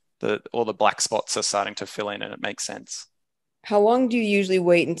 all the black spots are starting to fill in and it makes sense. How long do you usually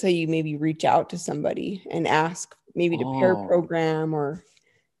wait until you maybe reach out to somebody and ask maybe to pair Oh, program or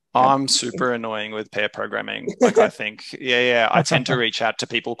have I'm super annoying with pair programming. Like I think, yeah, I tend to reach out to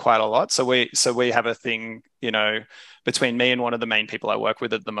people quite a lot. So we have a thing, between me and one of the main people I work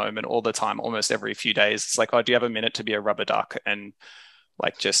with at the moment all the time, almost every few days. It's like, oh, do you have a minute to be a rubber duck and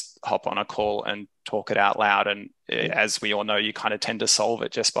like just hop on a call and talk it out loud? And as we all know, you kind of tend to solve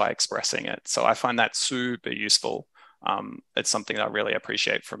it just by expressing it. So I find that super useful. It's something that I really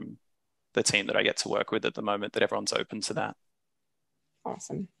appreciate from the team that I get to work with at the moment, that everyone's open to that.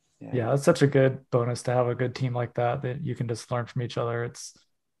 awesome. Yeah, it's such a good bonus to have a good team like that you can just learn from each other. It's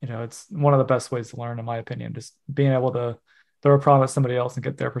one of the best ways to learn, in my opinion, just being able to throw a problem at somebody else and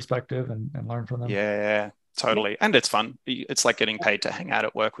get their perspective and learn from them. Yeah, totally. And it's fun. It's like getting paid to hang out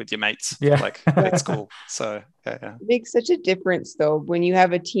at work with your mates. Yeah. Like it's cool. So yeah. It makes such a difference though when you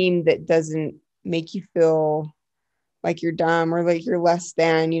have a team that doesn't make you feel like you're dumb or like you're less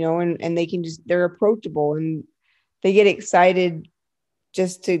than, and they can just, they're approachable and they get excited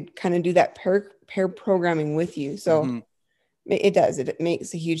just to kind of do that pair programming with you. So Mm-hmm. it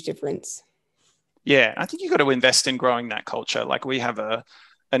makes a huge difference. Yeah, I think you got to invest in growing that culture. Like we have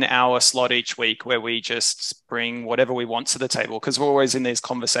an hour slot each week where we just bring whatever we want to the table, because we're always in these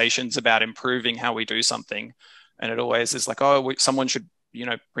conversations about improving how we do something. And it always is like, oh, someone should,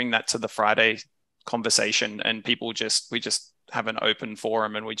 bring that to the Friday conversation. And we just have an open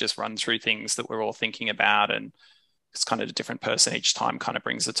forum and we just run through things that we're all thinking about. And it's kind of a different person each time kind of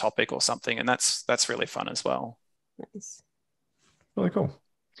brings a topic or something. And that's really fun as well. Nice. Really cool.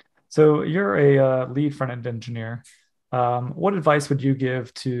 So you're a lead front-end engineer. What advice would you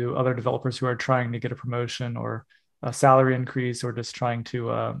give to other developers who are trying to get a promotion or a salary increase, or just trying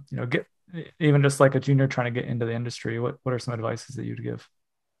to, get, even just like a junior trying to get into the industry? What are some advices that you'd give?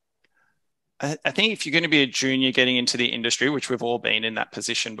 I think if you're going to be a junior getting into the industry, which we've all been in that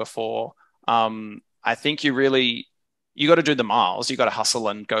position before, I think you got to do the miles. You got to hustle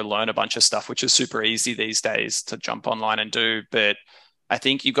and go learn a bunch of stuff, which is super easy these days to jump online and do. But I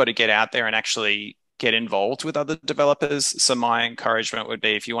think you've got to get out there and actually get involved with other developers. So my encouragement would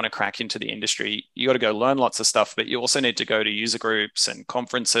be, if you want to crack into the industry, you got to go learn lots of stuff, but you also need to go to user groups and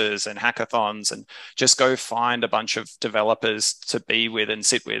conferences and hackathons and just go find a bunch of developers to be with and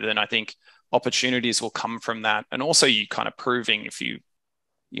sit with. And I think opportunities will come from that. And also you kind of proving if you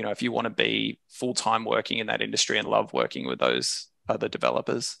want to be full-time working in that industry and love working with those other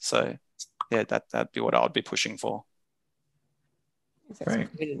developers. So yeah, that'd be what I would be pushing for. That's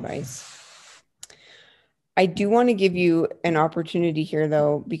great advice. I do want to give you an opportunity here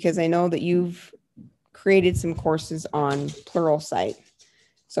though, because I know that you've created some courses on Pluralsight.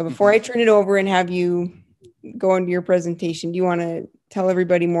 So before I turn it over and have you go into your presentation, do you want to tell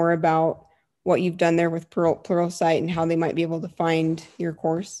everybody more about what you've done there with Pluralsight and how they might be able to find your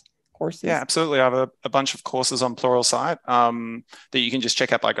courses? Yeah, absolutely. I have a bunch of courses on Pluralsight that you can just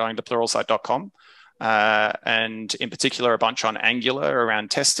check out by going to pluralsight.com. And in particular, a bunch on Angular around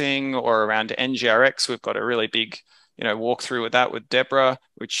testing or around NGRX. We've got a really big, walkthrough with that with Deborah,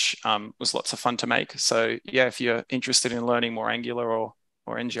 which was lots of fun to make. So yeah, if you're interested in learning more Angular or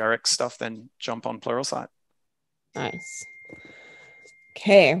NGRX stuff, then jump on Pluralsight. Nice.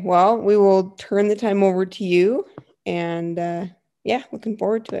 Okay, well, we will turn the time over to you, and yeah, looking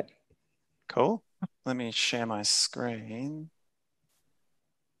forward to it. Cool. Let me share my screen.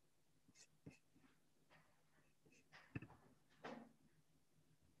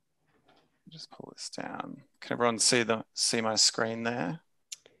 just pull this down. Can everyone see my screen there?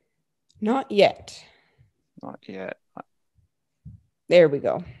 Not yet. Not yet. There we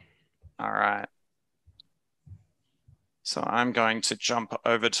go. All right. So I'm going to jump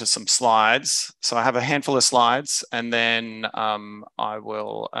over to some slides. So I have a handful of slides, and then I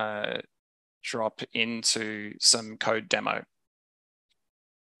will drop into some code demo.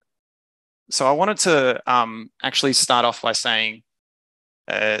 So I wanted to actually start off by saying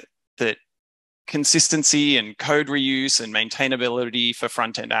that consistency and code reuse and maintainability for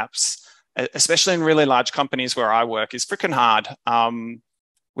front-end apps, especially in really large companies where I work, is freaking hard.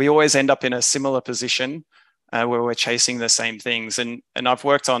 We always end up in a similar position where we're chasing the same things. And I've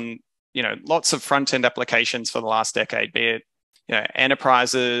worked on, lots of front-end applications for the last decade, be it,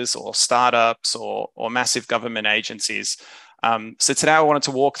 enterprises or startups or massive government agencies. So today I wanted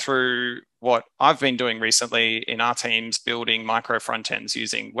to walk through what I've been doing recently in our teams, building micro front ends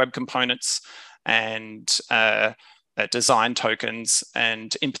using web components and design tokens,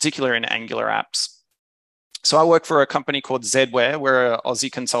 and in particular in Angular apps. So I work for a company called Zedware. We're an Aussie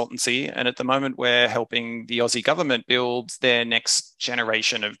consultancy, and at the moment we're helping the Aussie government build their next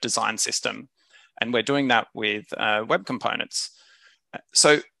generation of design system, and we're doing that with web components.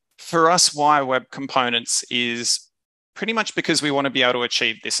 So for us, why web components is pretty much because we want to be able to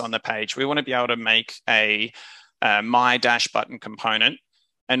achieve this on the page. We want to be able to make a My Dash button component,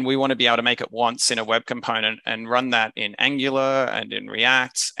 and we want to be able to make it once in a web component and run that in Angular and in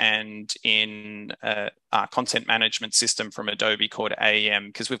React and in our content management system from Adobe called AEM,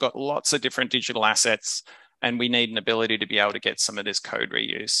 because we've got lots of different digital assets and we need an ability to be able to get some of this code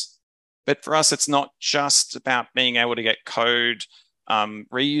reuse. But for us, it's not just about being able to get code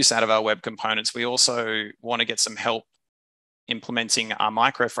reuse out of our web components. We also want to get some help implementing our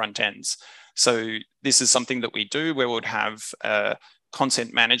micro front ends. So this is something that we do where we would have a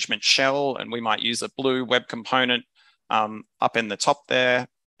content management shell, and we might use a blue web component up in the top there.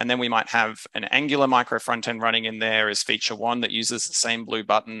 And then we might have an Angular micro front end running in there as feature one that uses the same blue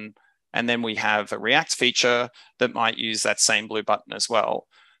button. And then we have a React feature that might use that same blue button as well.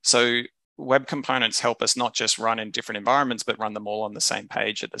 So web components help us not just run in different environments, but run them all on the same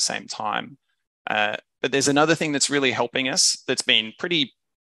page at the same time. But there's another thing that's really helping us that's been pretty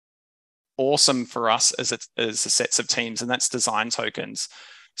awesome for us as a sets of teams, and that's design tokens.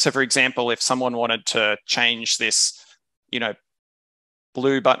 So for example, if someone wanted to change this,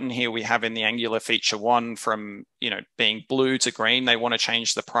 blue button here we have in the Angular feature one from, being blue to green, they want to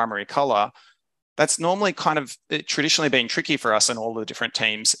change the primary color. That's normally kind of traditionally been tricky for us in all the different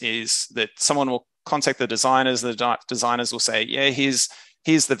teams, is that someone will contact the designers will say, yeah, here's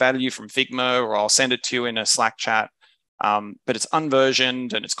the value from Figma, or I'll send it to you in a Slack chat. But it's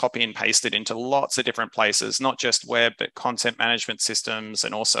unversioned and it's copy and pasted into lots of different places, not just web, but content management systems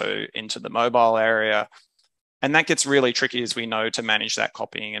and also into the mobile area. And that gets really tricky, as we know, to manage that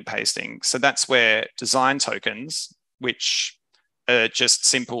copying and pasting. So that's where design tokens, which are just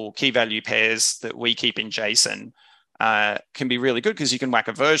simple key value pairs that we keep in JSON, can be really good, because you can whack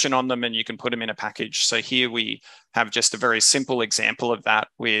a version on them and you can put them in a package. So here we have just a very simple example of that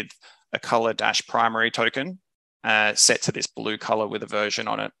with a color dash primary token set to this blue color with a version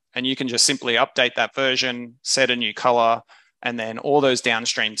on it. And you can just simply update that version, set a new color, and then all those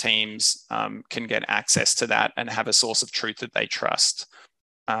downstream teams can get access to that and have a source of truth that they trust.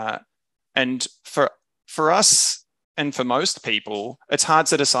 And for us, and for most people, it's hard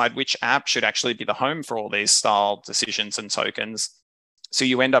to decide which app should actually be the home for all these style decisions and tokens. So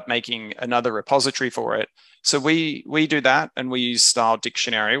you end up making another repository for it. So we do that, and we use Style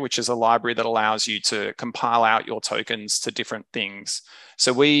Dictionary, which is a library that allows you to compile out your tokens to different things.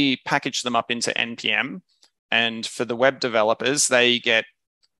 So we package them up into NPM, and for the web developers, they get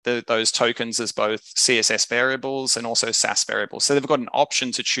those tokens as both CSS variables and also Sass variables. So they've got an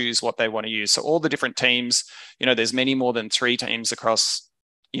option to choose what they want to use. So all the different teams, there's many more than 3 teams across,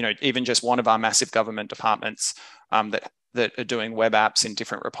 even just one of our massive government departments that are doing web apps in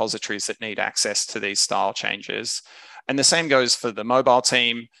different repositories that need access to these style changes. And the same goes for the mobile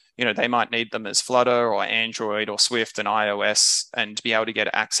team. They might need them as Flutter or Android or Swift and iOS, and to be able to get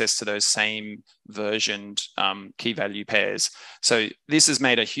access to those same versioned key value pairs. So this has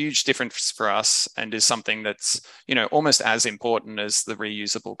made a huge difference for us, and is something that's, almost as important as the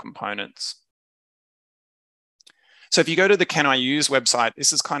reusable components. So if you go to the Can I Use website,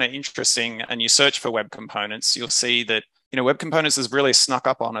 this is kind of interesting, and you search for web components, you'll see that, web components has really snuck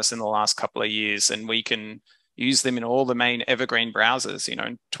up on us in the last couple of years, and we can use them in all the main evergreen browsers. In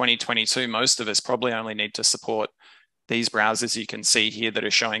 2022, most of us probably only need to support these browsers you can see here that are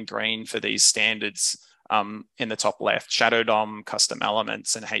showing green for these standards in the top left, Shadow DOM, custom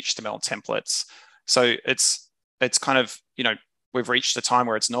elements, and HTML templates. So it's kind of, you know, we've reached a time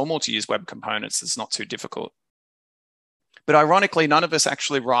where it's normal to use web components. It's not too difficult. But ironically, none of us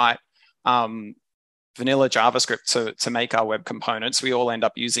actually write vanilla JavaScript to make our web components. We all end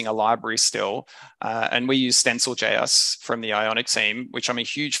up using a library still. And we use Stencil.js from the Ionic team, which I'm a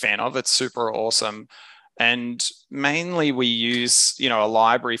huge fan of. It's super awesome. And mainly we use, you know, a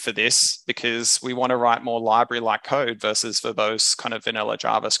library for this because we want to write more library-like code versus verbose kind of vanilla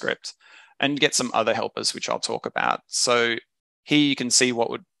JavaScript, and get some other helpers, which I'll talk about. So here you can see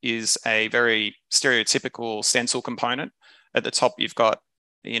what is a very stereotypical stencil component. At the top, you've got,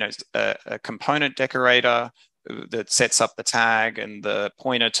 you know, a component decorator that sets up the tag and the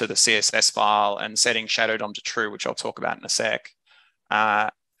pointer to the CSS file and setting Shadow DOM to true, which I'll talk about in a sec.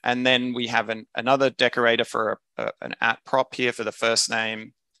 And then we have another decorator for an @ prop here for the first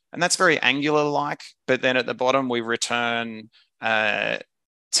name. And that's very Angular-like. But then at the bottom, we return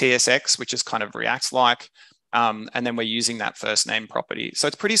TSX, which is kind of React-like. And then we're using that first name property. So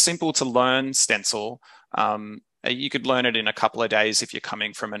it's pretty simple to learn Stencil. You could learn it in a couple of days if you're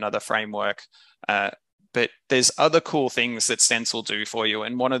coming from another framework. But there's other cool things that Stencil do for you.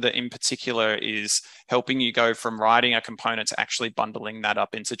 And one of the in particular is helping you go from writing a component to actually bundling that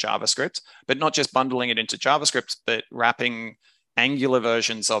up into JavaScript, but not just bundling it into JavaScript, but wrapping Angular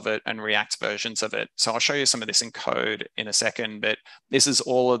versions of it and React versions of it. So I'll show you some of this in code in a second, but this is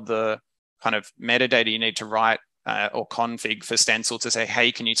all of the kind of metadata you need to write or config for Stencil to say,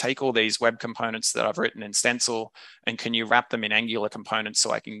 hey, can you take all these web components that I've written in Stencil and can you wrap them in Angular components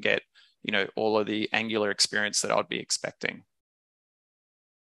so I can get, you know, all of the Angular experience that I'd be expecting.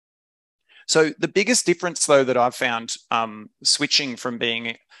 So the biggest difference, though, that I've found switching from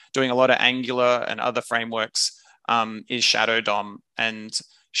doing a lot of Angular and other frameworks is Shadow DOM. And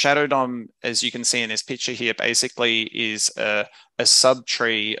Shadow DOM, as you can see in this picture here, basically is a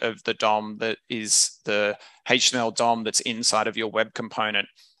subtree of the DOM that is the HTML DOM that's inside of your web component.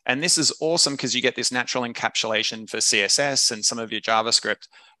 And this is awesome because you get this natural encapsulation for CSS and some of your JavaScript,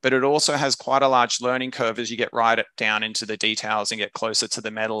 but it also has quite a large learning curve as you get right down into the details and get closer to the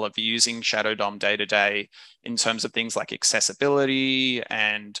metal of using Shadow DOM day to day in terms of things like accessibility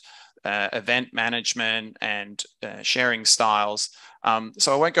and event management and sharing styles.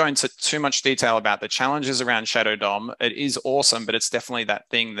 So I won't go into too much detail about the challenges around Shadow DOM. It is awesome, but it's definitely that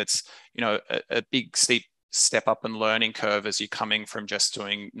thing that's, you know, a big steep step up in learning curve as you're coming from just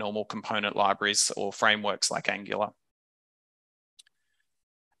doing normal component libraries or frameworks like Angular.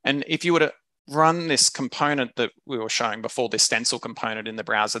 And if you were to run this component that we were showing before, this stencil component in the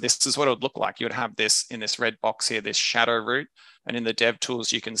browser, this is what it would look like. You would have this in this red box here, this shadow root. And in the dev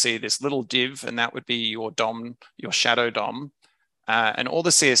tools, you can see this little div, and that would be your DOM, your shadow DOM. And all the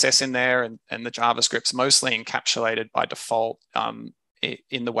CSS in there and the JavaScript's mostly encapsulated by default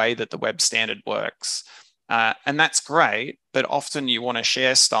in the way that the web standard works. And that's great, but often you want to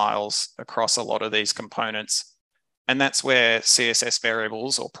share styles across a lot of these components. And that's where CSS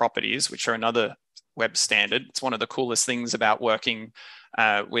variables or properties, which are another web standard, it's one of the coolest things about working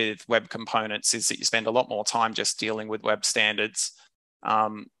with web components is that you spend a lot more time just dealing with web standards.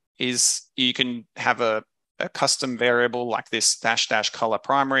 Is you can have a custom variable like this -- color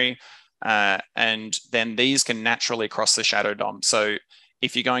primary, and then these can naturally cross the shadow DOM. So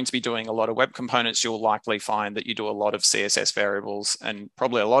if you're going to be doing a lot of web components, you'll likely find that you do a lot of CSS variables, and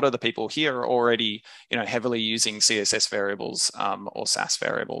probably a lot of the people here are already, you know, heavily using CSS variables or Sass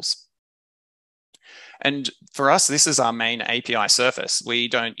variables. And for us, this is our main API surface. We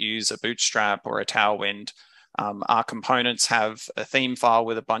don't use a Bootstrap or a Tailwind. Our components have a theme file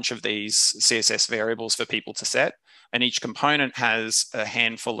with a bunch of these CSS variables for people to set, and each component has a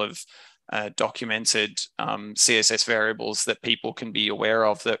handful of documented CSS variables that people can be aware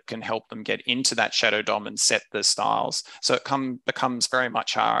of that can help them get into that shadow DOM and set the styles. So it becomes very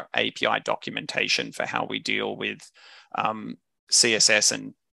much our API documentation for how we deal with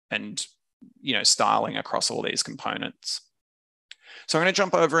CSS and you know, styling across all these components. So I'm going to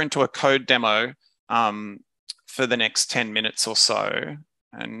jump over into a code demo for the next 10 minutes or so.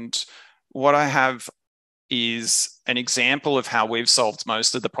 And what I have is an example of how we've solved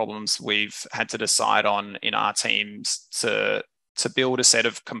most of the problems we've had to decide on in our teams to build a set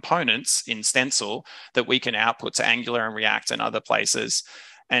of components in Stencil that we can output to Angular and React and other places.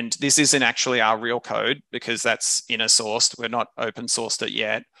 And this isn't actually our real code because that's inner sourced. We're not open sourced it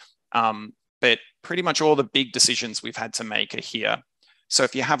yet. But pretty much all the big decisions we've had to make are here. So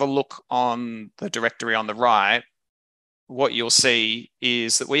if you have a look on the directory on the right, what you'll see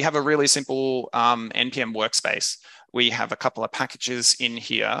is that we have a really simple NPM workspace. We have a couple of packages in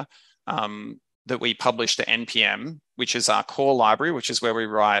here that we publish to NPM, which is our core library, which is where we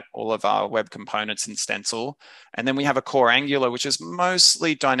write all of our web components in Stencil. And then we have a core Angular, which is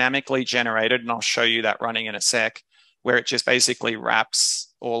mostly dynamically generated. And I'll show you that running in a sec, where it just basically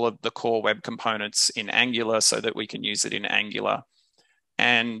wraps all of the core web components in Angular so that we can use it in Angular.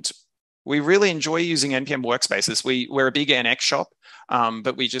 And we really enjoy using NPM workspaces. We're a big NX shop,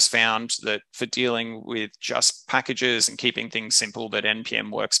 but we just found that for dealing with just packages and keeping things simple, that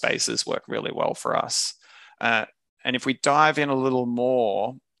NPM workspaces work really well for us. And if we dive in a little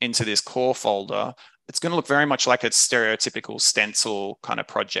more into this core folder, it's going to look very much like a stereotypical Stencil kind of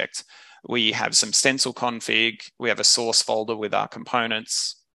project. We have some Stencil config. We have a source folder with our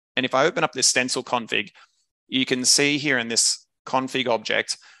components. And if I open up this Stencil config, you can see here in this config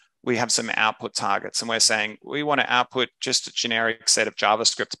object, we have some output targets, and we're saying we want to output just a generic set of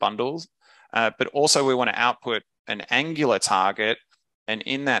JavaScript bundles, but also we want to output an Angular target. And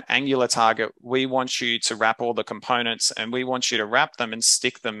in that Angular target, we want you to wrap all the components, and we want you to wrap them and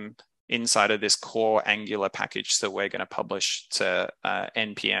stick them inside of this core Angular package that we're going to publish to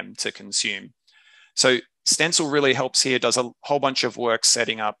NPM to consume. So Stencil really helps here, does a whole bunch of work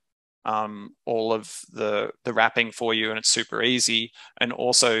setting up all of the wrapping for you, and it's super easy. And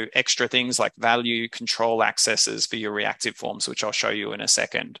also extra things like value control accesses for your reactive forms, which I'll show you in a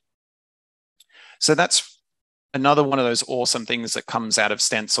second. So that's another one of those awesome things that comes out of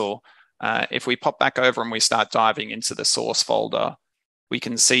Stencil. If we pop back over and we start diving into the source folder, we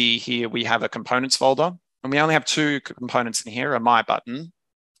can see here we have a components folder, and we only have two components in here, a my button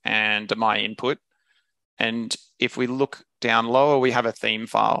and a my input. And if we look down lower, we have a theme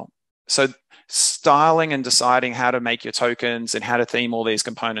file. So styling and deciding how to make your tokens and how to theme all these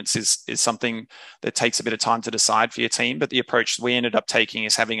components is something that takes a bit of time to decide for your team. But the approach we ended up taking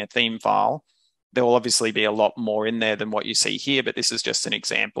is having a theme file. There will obviously be a lot more in there than what you see here, but this is just an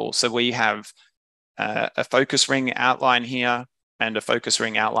example. So we have a focus ring outline here and a focus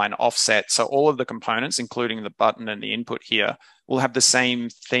ring outline offset. So all of the components, including the button and the input here, will have the same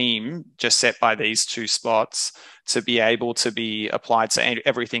theme just set by these two spots to be able to be applied. So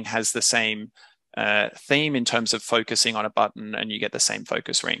everything has the same theme in terms of focusing on a button, and you get the same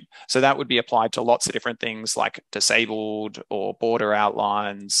focus ring. So that would be applied to lots of different things like disabled or border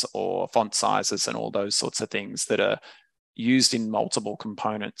outlines or font sizes and all those sorts of things that are used in multiple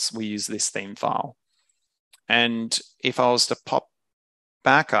components. We use this theme file. And if I was to pop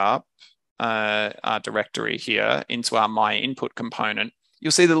back up our directory here into our my input component,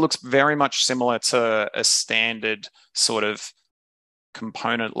 you'll see that it looks very much similar to a standard sort of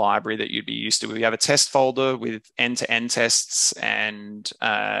component library that you'd be used to. We have a test folder with end-to-end tests and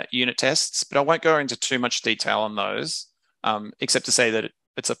unit tests, but I won't go into too much detail on those, except to say that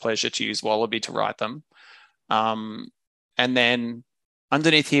it's a pleasure to use Wallaby to write them. And then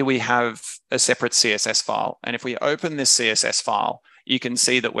underneath here, we have a separate CSS file. And if we open this CSS file, you can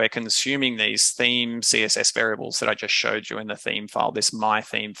see that we're consuming these theme CSS variables that I just showed you in the theme file, this my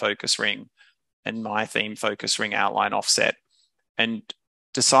theme focus ring and my theme focus ring outline offset, and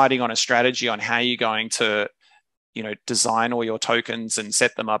deciding on a strategy on how you're going to, design all your tokens and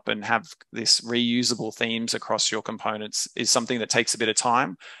set them up and have this reusable themes across your components is something that takes a bit of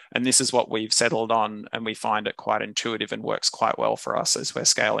time. And this is what we've settled on, and we find it quite intuitive and works quite well for us as we're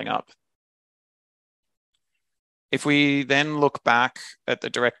scaling up. If we then look back at the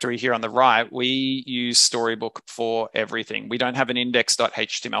directory here on the right, we use Storybook for everything. We don't have an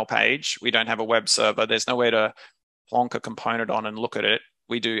index.html page. We don't have a web server. There's nowhere to plonk a component on and look at it.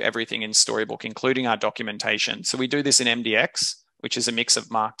 We do everything in Storybook, including our documentation. So we do this in MDX, which is a mix of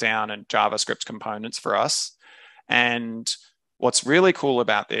Markdown and JavaScript components for us. And what's really cool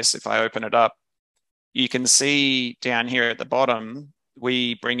about this, if I open it up, you can see down here at the bottom,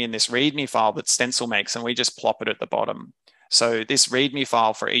 we bring in this README file that Stencil makes, and we just plop it at the bottom. So this README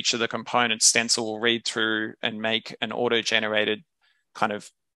file for each of the components, Stencil will read through and make an auto-generated kind of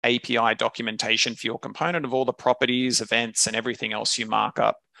API documentation for your component of all the properties, events, and everything else you mark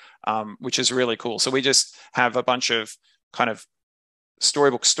up, which is really cool. So we just have a bunch of kind of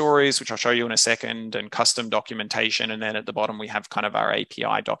Storybook stories, which I'll show you in a second, and custom documentation. And then at the bottom, we have kind of our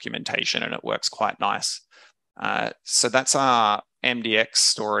API documentation, and it works quite nice. So that's our MDX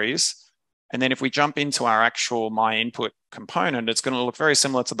stories. And then if we jump into our actual my input component, it's going to look very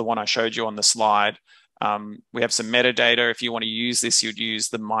similar to the one I showed you on the slide. We have some metadata. If you want to use this, you'd use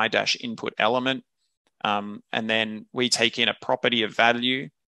the my-input element. And then we take in a property of value.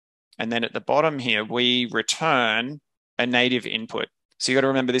 And then at the bottom here, we return a native input. So you got to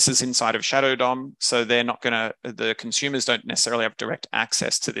remember this is inside of Shadow DOM. So they're not going to, the consumers don't necessarily have direct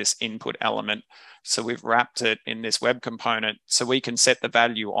access to this input element. So we've wrapped it in this web component so we can set the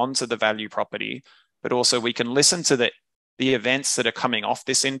value onto the value property, but also we can listen to the events that are coming off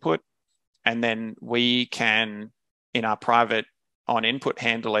this input. And then we can, in our private on input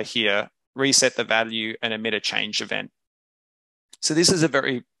handler here, reset the value and emit a change event. So this is a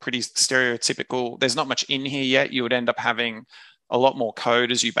pretty stereotypical, there's not much in here yet. You would end up having a lot more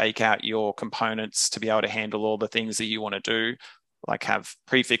code as you bake out your components to be able to handle all the things that you want to do, like have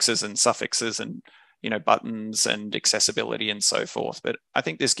prefixes and suffixes and, you know, buttons and accessibility and so forth. But I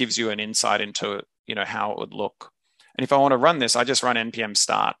think this gives you an insight into, you know, how it would look. And if I want to run this, I just run npm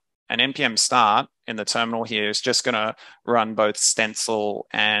start. And npm start in the terminal here is just going to run both stencil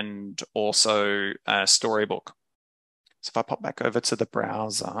and also Storybook. So if I pop back over to the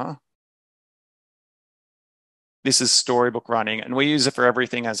browser, this is Storybook running, and we use it for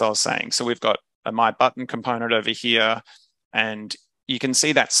everything, as I was saying. So we've got a My Button component over here, and you can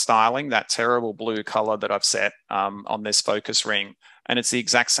see that styling, that terrible blue color that I've set on this focus ring, and it's the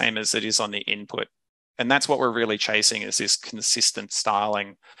exact same as it is on the input. And that's what we're really chasing, is this consistent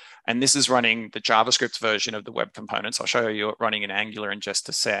styling. And this is running the JavaScript version of the web components. I'll show you it running in Angular in just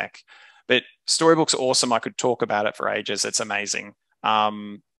a sec. But Storybook's awesome. I could talk about it for ages. It's amazing.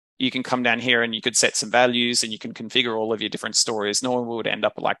 You can come down here and you could set some values and you can configure all of your different stories. Normally would end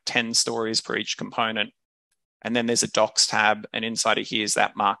up with like 10 stories per each component. And then there's a docs tab, and inside of here is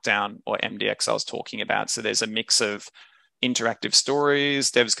that markdown or MDX I was talking about. So there's a mix of interactive stories.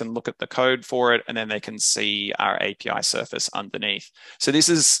 Devs can look at the code for it, and then they can see our API surface underneath. So this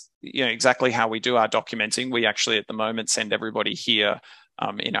is, you know, exactly how we do our documenting. We actually at the moment send everybody here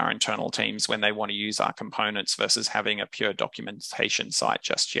in our internal teams when they want to use our components versus having a pure documentation site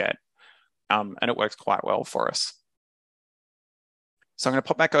just yet. And it works quite well for us. So I'm going to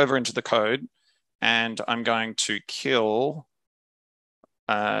pop back over into the code, and I'm going to kill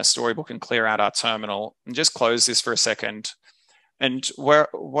Storybook and clear out our terminal and just close this for a second. And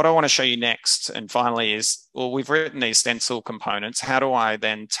what I want to show you next and finally is, well, we've written these stencil components. How do I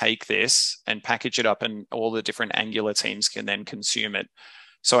then take this and package it up, and all the different Angular teams can then consume it?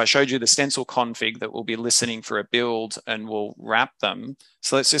 So I showed you the stencil config that will be listening for a build and we'll wrap them.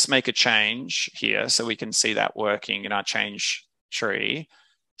 So let's just make a change here so we can see that working in our change tree.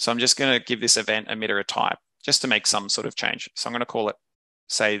 So I'm just going to give this event emitter a type just to make some sort of change. So I'm going to call it,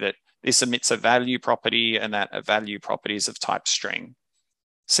 say that this emits a value property and that a value property is of type string.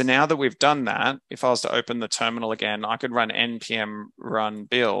 So now that we've done that, if I was to open the terminal again, I could run npm run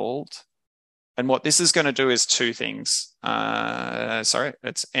build. And what this is going to do is two things.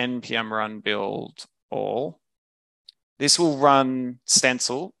 It's npm run build all. This will run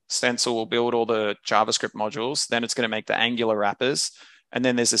stencil. Stencil will build all the JavaScript modules. Then it's going to make the Angular wrappers. And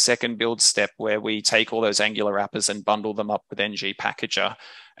then there's a second build step where we take all those Angular wrappers and bundle them up with ng packager.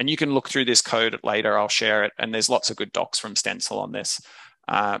 And you can look through this code later. I'll share it. And there's lots of good docs from Stencil on this.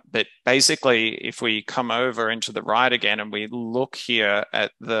 But basically, if we come over into the right again and we look here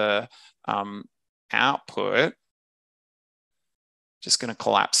at the output, just going to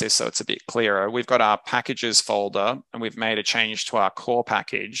collapse this so it's a bit clearer. We've got our packages folder and we've made a change to our core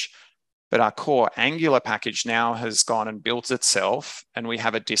package. But our core Angular package now has gone and built itself, and we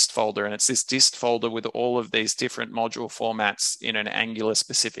have a dist folder, and it's this dist folder with all of these different module formats in an Angular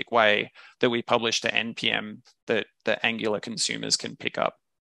specific way that we publish to NPM that the Angular consumers can pick up.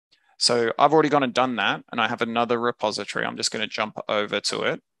 So I've already gone and done that, and I have another repository. I'm just going to jump over to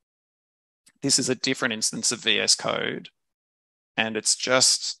it. This is a different instance of VS Code, and it's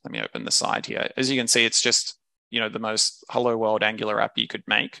just, let me open the side here. As you can see, it's just, you know, the most hello world Angular app you could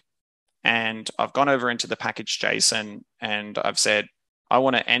make. And I've gone over into the package JSON and I've said, I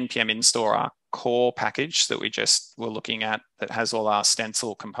want to npm install our core package that we just were looking at that has all our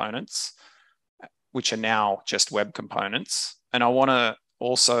stencil components, which are now just web components. And I want to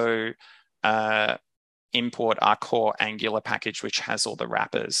also import our core Angular package, which has all the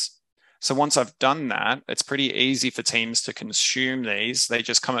wrappers. So once I've done that, it's pretty easy for teams to consume these. They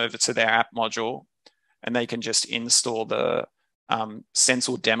just come over to their app module and they can just install the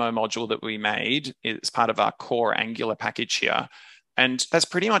stencil demo module that we made as part of our core Angular package here. And that's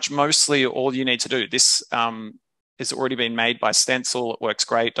pretty much mostly all you need to do. This has already been made by Stencil. It works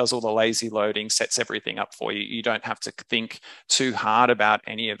great, does all the lazy loading, sets everything up for you. You don't have to think too hard about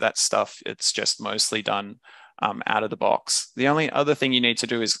any of that stuff. It's just mostly done out of the box. The only other thing you need to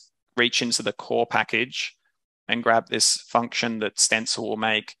do is reach into the core package and grab this function that Stencil will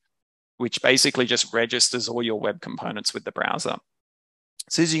make, which basically just registers all your web components with the browser.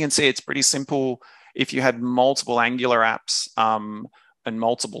 So as you can see, it's pretty simple. If you had multiple Angular apps and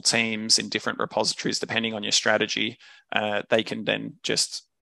multiple teams in different repositories, depending on your strategy, they can then just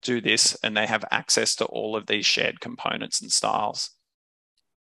do this and they have access to all of these shared components and styles.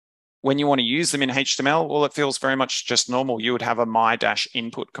 When you want to use them in HTML, well, it feels very much just normal. You would have a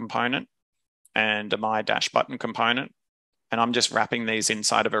my-input component and a my-button component. And I'm just wrapping these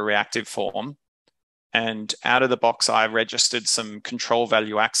inside of a reactive form. And out of the box, I registered some control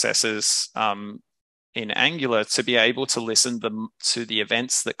value accesses in Angular to be able to listen to the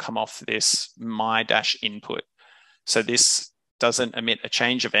events that come off this my-input. So this doesn't emit a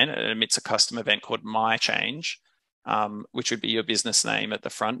change event, it emits a custom event called myChange, which would be your business name at the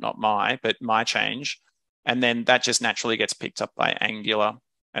front, not but myChange. And then that just naturally gets picked up by Angular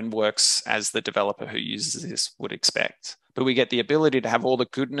and works as the developer who uses this would expect. But we get the ability to have all the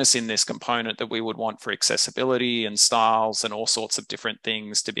goodness in this component that we would want for accessibility and styles and all sorts of different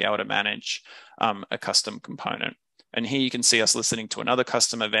things to be able to manage a custom component. And here you can see us listening to another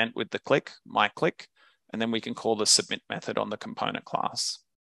custom event with the myClick, and then we can call the submit method on the component class.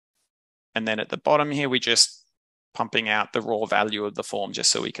 And then at the bottom here, we just pumping out the raw value of the form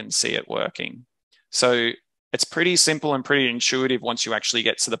just so we can see it working. So it's pretty simple and pretty intuitive once you actually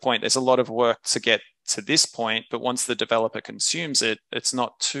get to the point. There's a lot of work to get to this point, but once the developer consumes it, it's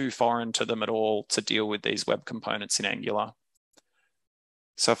not too foreign to them at all to deal with these web components in Angular.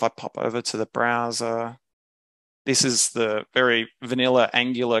 So if I pop over to the browser, this is the very vanilla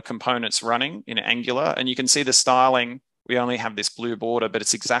Angular components running in Angular. And you can see the styling. We only have this blue border, but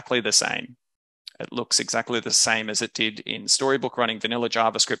it's exactly the same. It looks exactly the same as it did in Storybook running vanilla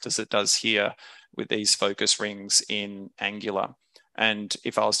JavaScript as it does here with these focus rings in Angular. And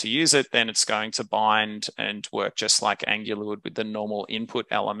if I was to use it, then it's going to bind and work just like Angular would with the normal input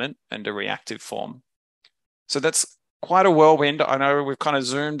element and a reactive form. So that's quite a whirlwind. I know we've kind of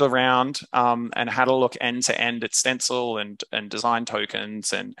zoomed around and had a look end to end at stencil and design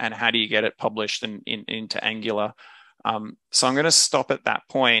tokens and how do you get it published into Angular. So I'm going to stop at that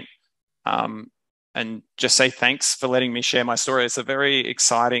point and just say thanks for letting me share my story. It's a very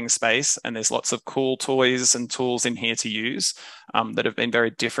exciting space and there's lots of cool toys and tools in here to use that have been very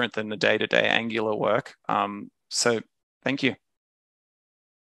different than the day-to-day Angular work. So thank you.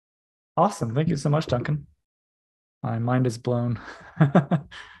 Awesome. Thank you so much, Duncan. My mind is blown.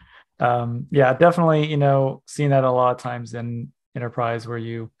 Yeah, definitely, seeing that a lot of times in enterprise where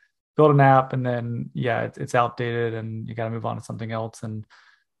you build an app and then, yeah, it's outdated and you got to move on to something else. And,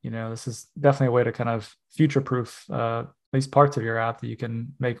 this is definitely a way to kind of future-proof at least parts of your app that you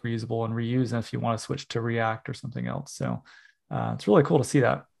can make reusable and reuse. And if you want to switch to React or something else. So it's really cool to see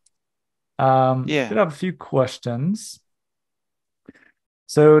that. Yeah. Did have a few questions.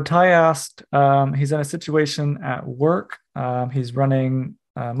 So Ty asked, he's in a situation at work. He's running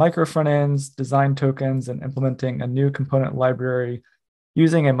micro front ends, design tokens, and implementing a new component library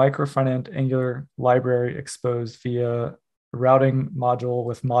using a micro front end Angular library exposed via routing module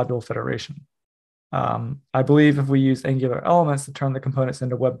with module federation. I believe if we use Angular elements to turn the components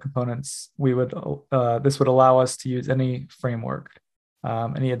into web components, this would allow us to use any framework.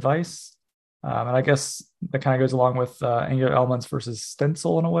 Any advice? And I guess that kind of goes along with Angular Elements versus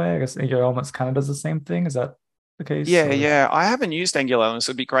Stencil in a way. I guess Angular Elements kind of does the same thing. Is that the case? Yeah. I haven't used Angular Elements.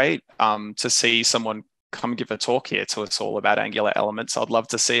 It would be great to see someone come give a talk here to us all about Angular Elements. I'd love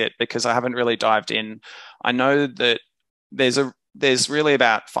to see it because I haven't really dived in. I know that there's really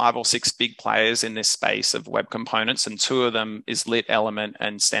about 5 or 6 big players in this space of web components, and 2 of them is Lit Element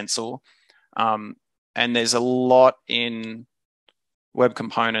and Stencil. And there's a lot in web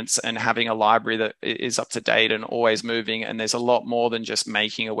components and having a library that is up to date and always moving. And there's a lot more than just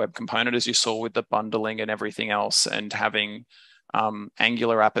making a web component, as you saw with the bundling and everything else, and having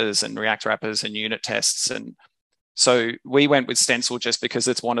Angular wrappers and React wrappers and unit tests. And so we went with Stencil just because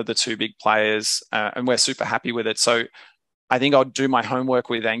it's one of the 2 big players and we're super happy with it. So I think I'll do my homework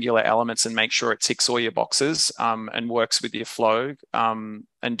with Angular Elements and make sure it ticks all your boxes and works with your flow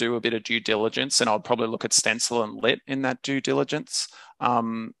and do a bit of due diligence. And I'll probably look at Stencil and Lit in that due diligence.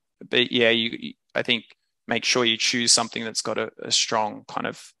 But yeah, I think make sure you choose something that's got a strong kind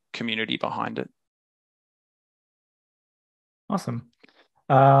of community behind it. Awesome.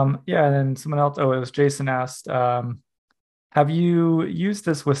 Yeah, and then someone else, it was Jason asked, have you used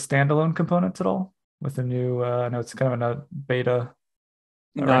this with standalone components at all? With the new, I know it's kind of in a beta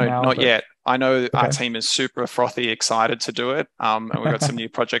right now. Not yet. I know our team is super frothy excited to do it. And we've got some new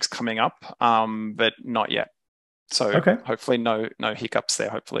projects coming up, but not yet. So hopefully no hiccups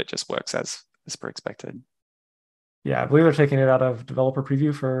there. Hopefully it just works as per expected. Yeah, I believe they're taking it out of developer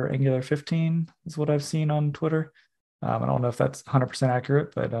preview for Angular 15 is what I've seen on Twitter. I don't know if that's 100%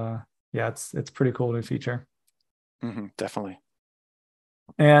 accurate, but yeah, it's pretty cool new feature. Definitely.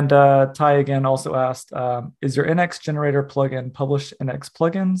 And Ty again also asked, is your NX generator plugin published NX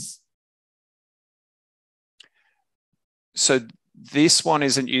plugins? So this one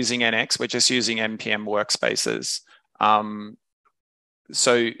isn't using NX. We're just using NPM workspaces.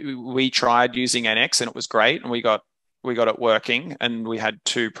 So we tried using NX and it was great, and we got it working, and we had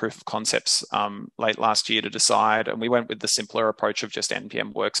 2 proof of concepts late last year to decide, and we went with the simpler approach of just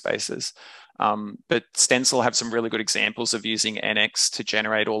NPM workspaces. But Stencil have some really good examples of using NX to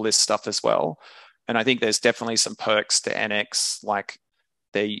generate all this stuff as well. And I think there's definitely some perks to NX, like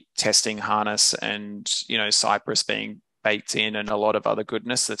the testing harness and, you know, Cypress being baked in and a lot of other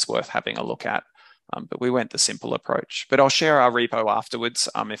goodness that's worth having a look at. But we went the simple approach. But I'll share our repo afterwards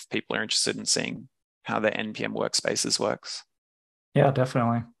if people are interested in seeing how the NPM workspaces works. Yeah,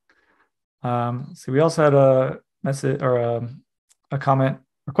 definitely. So we also had a message or a comment,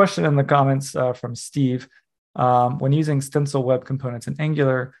 a question in the comments from Steve. When using Stencil web components in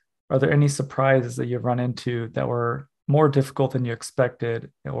Angular, are there any surprises that you've run into that were more difficult than you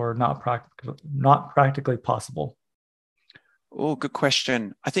expected or not practically possible? Oh, good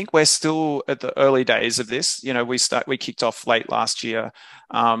question. I think we're still at the early days of this. You know, we kicked off late last year.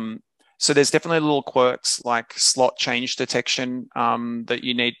 So there's definitely little quirks like slot change detection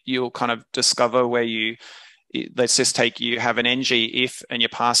that you'll kind of discover where let's just take, you have an ng if, and you're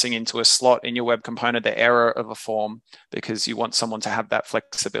passing into a slot in your web component the error of a form because you want someone to have that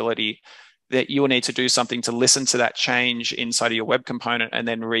flexibility, that you will need to do something to listen to that change inside of your web component and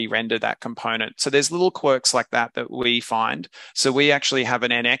then re-render that component. So there's little quirks like that we find. So we actually have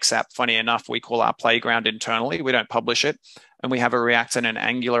an NX app, funny enough, we call our playground internally. We don't publish it. And we have a React and an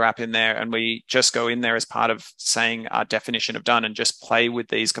Angular app in there. And we just go in there as part of saying our definition of done and just play with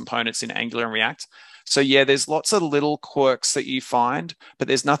these components in Angular and React. So yeah, there's lots of little quirks that you find, but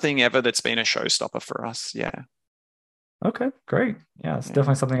there's nothing ever that's been a showstopper for us. Yeah. Okay, great. Yeah, it's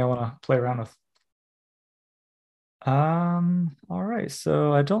definitely something I want to play around with. All right,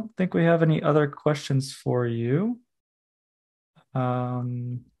 so I don't think we have any other questions for you. Brooke,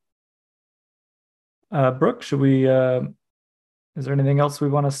 should we, is there anything else we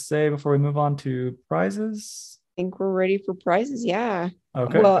want to say before we move on to prizes? I think we're ready for prizes. Yeah.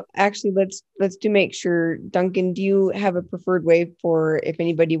 Okay. Well, actually, let's make sure. Duncan, do you have a preferred way for if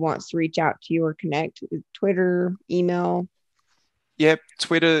anybody wants to reach out to you or connect? Twitter, email? Yep,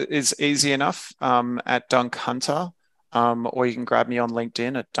 Twitter is easy enough at Dunk Hunter, or you can grab me on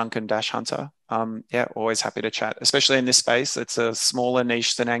LinkedIn at Duncan-Hunter. Yeah, always happy to chat, especially in this space. It's a smaller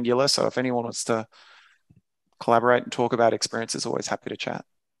niche than Angular, so if anyone wants to collaborate and talk about experiences, always happy to chat.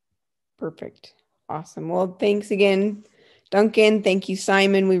 Perfect. Awesome. Well, thanks again, Duncan. Thank you,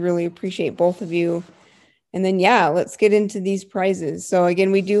 Simon. We really appreciate both of you. And then, yeah, let's get into these prizes. So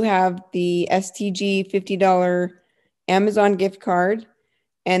again, we do have the STG $50 Amazon gift card,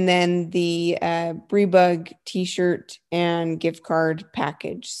 and then the Breebug t-shirt and gift card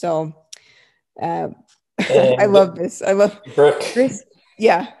package. So I love this. I love Brooke. Chris.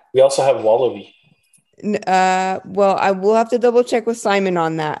 Yeah. We also have Wallaby. Well, I will have to double check with Simon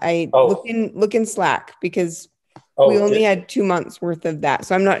on that. Look in Slack because we only had 2 months worth of that,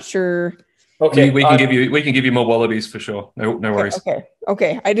 so I'm not sure. Okay, we can give you more wallabies for sure. No worries.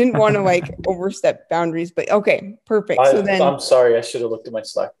 Okay. I didn't want to like overstep boundaries, but okay, perfect. So then I'm sorry, I should have looked at my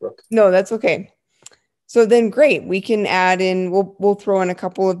Slack, Brooke. No, that's okay. So then, great. We can add in. We'll throw in a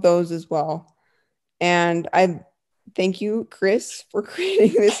couple of those as well. And I thank you, Chris, for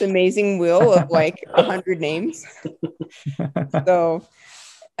creating this amazing wheel of like 100 names. So,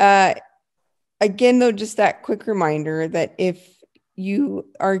 again, though, just that quick reminder that if you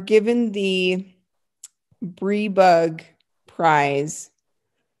are given the Breebug prize,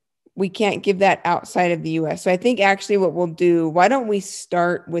 we can't give that outside of the US. So I think actually what we'll do, why don't we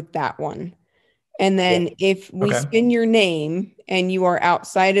start with that one? And then if we spin your name and you are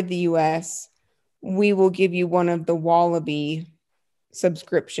outside of the US, we will give you one of the Wallaby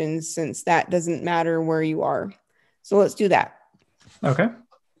subscriptions since that doesn't matter where you are. So let's do that. Okay,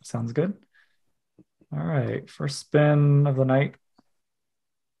 sounds good. All right, first spin of the night.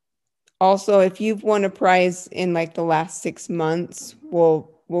 Also, if you've won a prize in like the last 6 months, we'll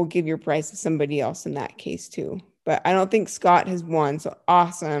give your prize to somebody else in that case too. But I don't think Scott has won, so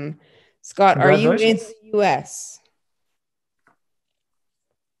awesome. Scott, are you in the US?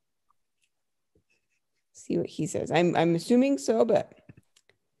 See what he says. I'm assuming so, but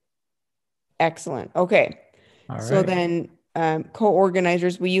excellent. Okay. All right. So then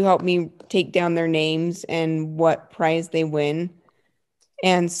co-organizers, will you help me take down their names and what prize they win?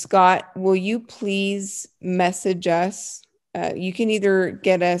 And Scott, will you please message us? You can either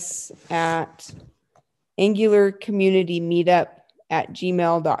get us at Angular Community Meetup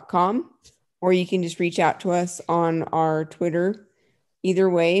wallabyjs@gmail.com, or you can just reach out to us on our Twitter. Either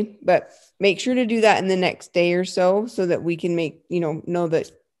way, but make sure to do that in the next day or so that we can know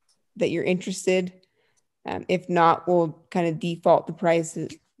that you're interested. If not, we'll kind of default the price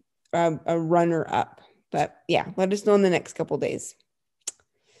a runner up. But yeah, let us know in the next couple of days.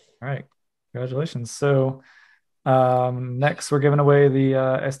 All right. Congratulations. So next we're giving away the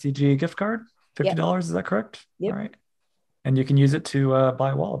STG gift card, $50. Yep. Is that correct? Yep. All right. And you can use it to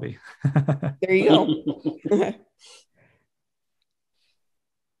buy Wallaby. There you go.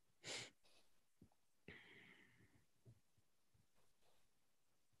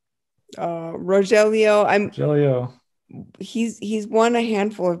 Rogelio. He's won a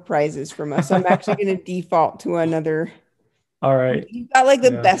handful of prizes from us. So I'm actually going to default to another. All right. You've got like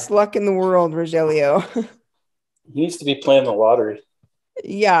the best luck in the world, Rogelio. He needs to be playing the lottery.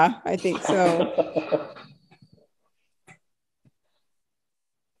 Yeah, I think so.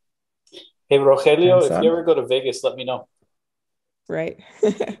 Hey, Rogelio, if you ever go to Vegas, let me know. Right.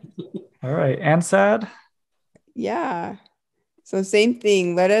 All right. And sad? Yeah. So same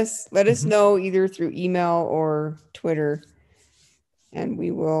thing. Let us know either through email or Twitter, and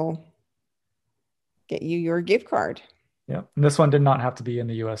we will get you your gift card. Yeah. And this one did not have to be in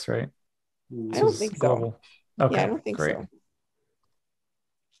the US, right? I don't think so. Okay. Yeah, I don't think so.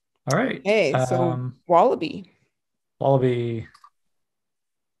 All right. Hey, so Wallaby. Wallaby.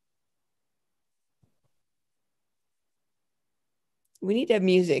 We need to have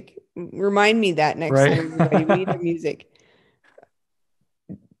music. Remind me that next time, everybody. We need to have music.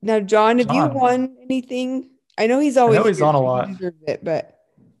 Now, John, have you won anything? I know he's always on a lot. He deserves it, but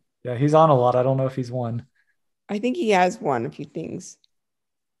yeah, he's on a lot. I don't know if he's won. I think he has won a few things.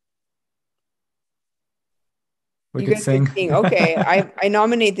 We could sing. Okay, I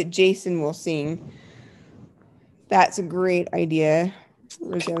nominate that Jason will sing. That's a great idea,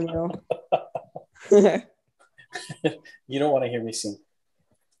 Rogelio. You don't want to hear me sing.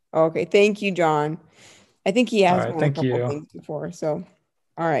 Okay, thank you, John. I think he has won a couple things before. So,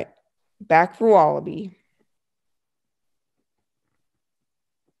 all right, back for Wallaby.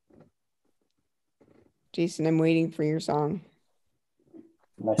 Jason, I'm waiting for your song.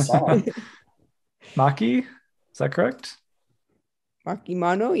 My song? Maki? Is that correct? Maki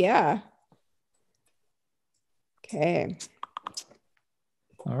Mano, yeah. Okay.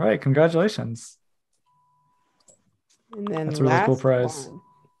 All right, congratulations. And then that's a really cool prize.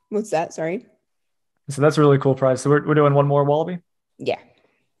 What's that? Sorry. So that's a really cool prize. So we're doing one more Wallaby? Yeah.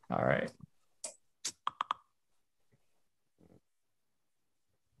 All right.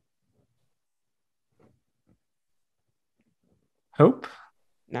 Hope.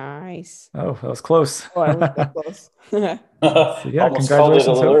 Nice. Oh, that was close. Oh, I was so close. So, yeah,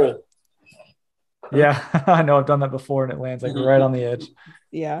 congratulations. Hope. Yeah, I know I've done that before and it lands like right on the edge.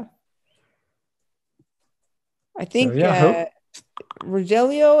 Yeah. I think Hope.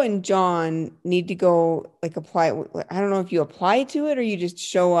 Rogelio and John need to go like apply. I don't know if you apply to it or you just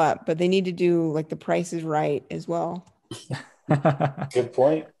show up, but they need to do like the Price is Right as well. Good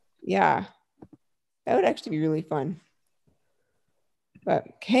point. Yeah. That would actually be really fun. But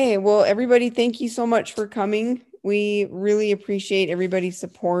okay, well, everybody, thank you so much for coming. We really appreciate everybody's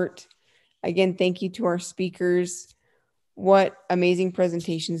support. Again, thank you to our speakers. What amazing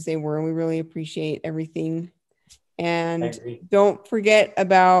presentations they were. And we really appreciate everything. And don't forget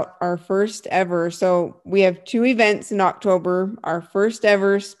about our first ever. So we have 2 events in October. Our first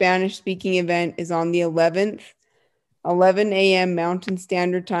ever Spanish speaking event is on the 11th, 11 a.m. Mountain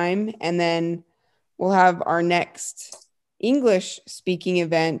Standard Time. And then we'll have our next English speaking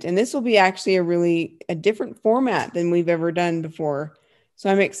event. And this will be actually a different format than we've ever done before.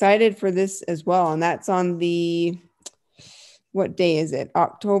 So I'm excited for this as well. And that's on what day is it?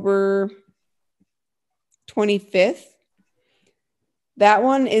 October 25th. That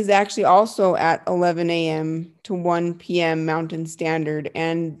one is actually also at 11 a.m. to 1 p.m. Mountain Standard.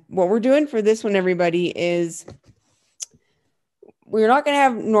 And what we're doing for this one, everybody, is we're not going to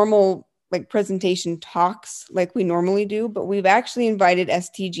have normal like presentation talks like we normally do, but we've actually invited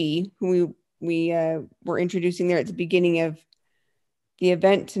STG, who we were introducing there at the beginning of the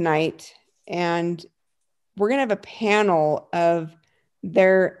event tonight. And we're going to have a panel of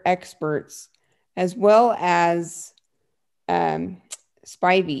their experts, as well as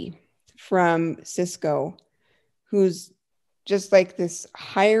Spivey from Cisco, who's just like this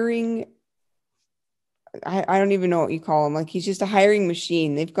hiring, I don't even know what you call him. Like he's just a hiring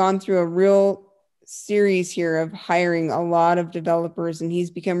machine. They've gone through a real series here of hiring a lot of developers, and he's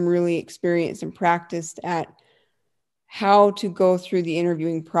become really experienced and practiced at how to go through the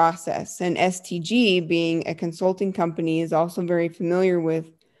interviewing process. And STG, being a consulting company, is also very familiar with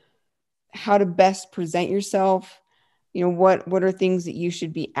how to best present yourself. You know, what are things that you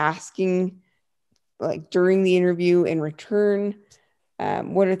should be asking like during the interview in return?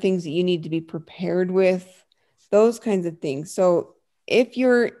 What are things that you need to be prepared with? Those kinds of things. So if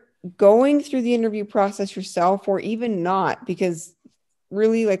you're going through the interview process yourself, or even not, because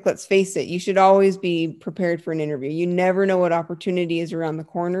really, like, let's face it, you should always be prepared for an interview. You never know what opportunity is around the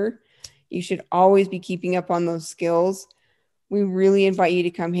corner. You should always be keeping up on those skills. We really invite you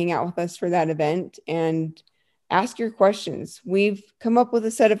to come hang out with us for that event and ask your questions. We've come up with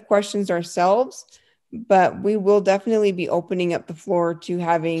a set of questions ourselves, but we will definitely be opening up the floor to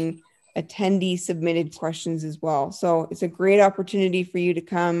having attendee submitted questions as well. So it's a great opportunity for you to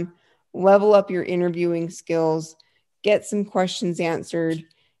come level up your interviewing skills, get some questions answered.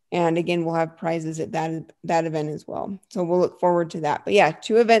 And again, we'll have prizes at that event as well. So we'll look forward to that. But yeah,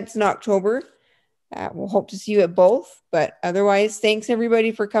 2 events in October. We'll hope to see you at both. But otherwise, thanks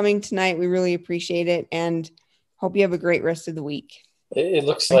everybody for coming tonight. We really appreciate it, and hope you have a great rest of the week. It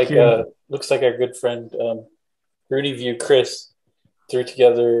looks like our good friend Rudy View Chris threw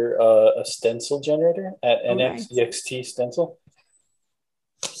together a stencil generator at NXEXT Stencil.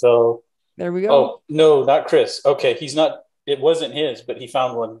 So there we go. Oh no, not Chris. Okay, he's not. It wasn't his, but he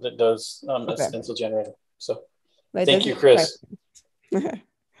found one that does a stencil generator. So thank you, Chris.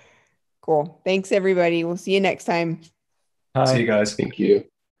 Cool. Thanks everybody. We'll see you next time. Hi. See you guys. Thank you.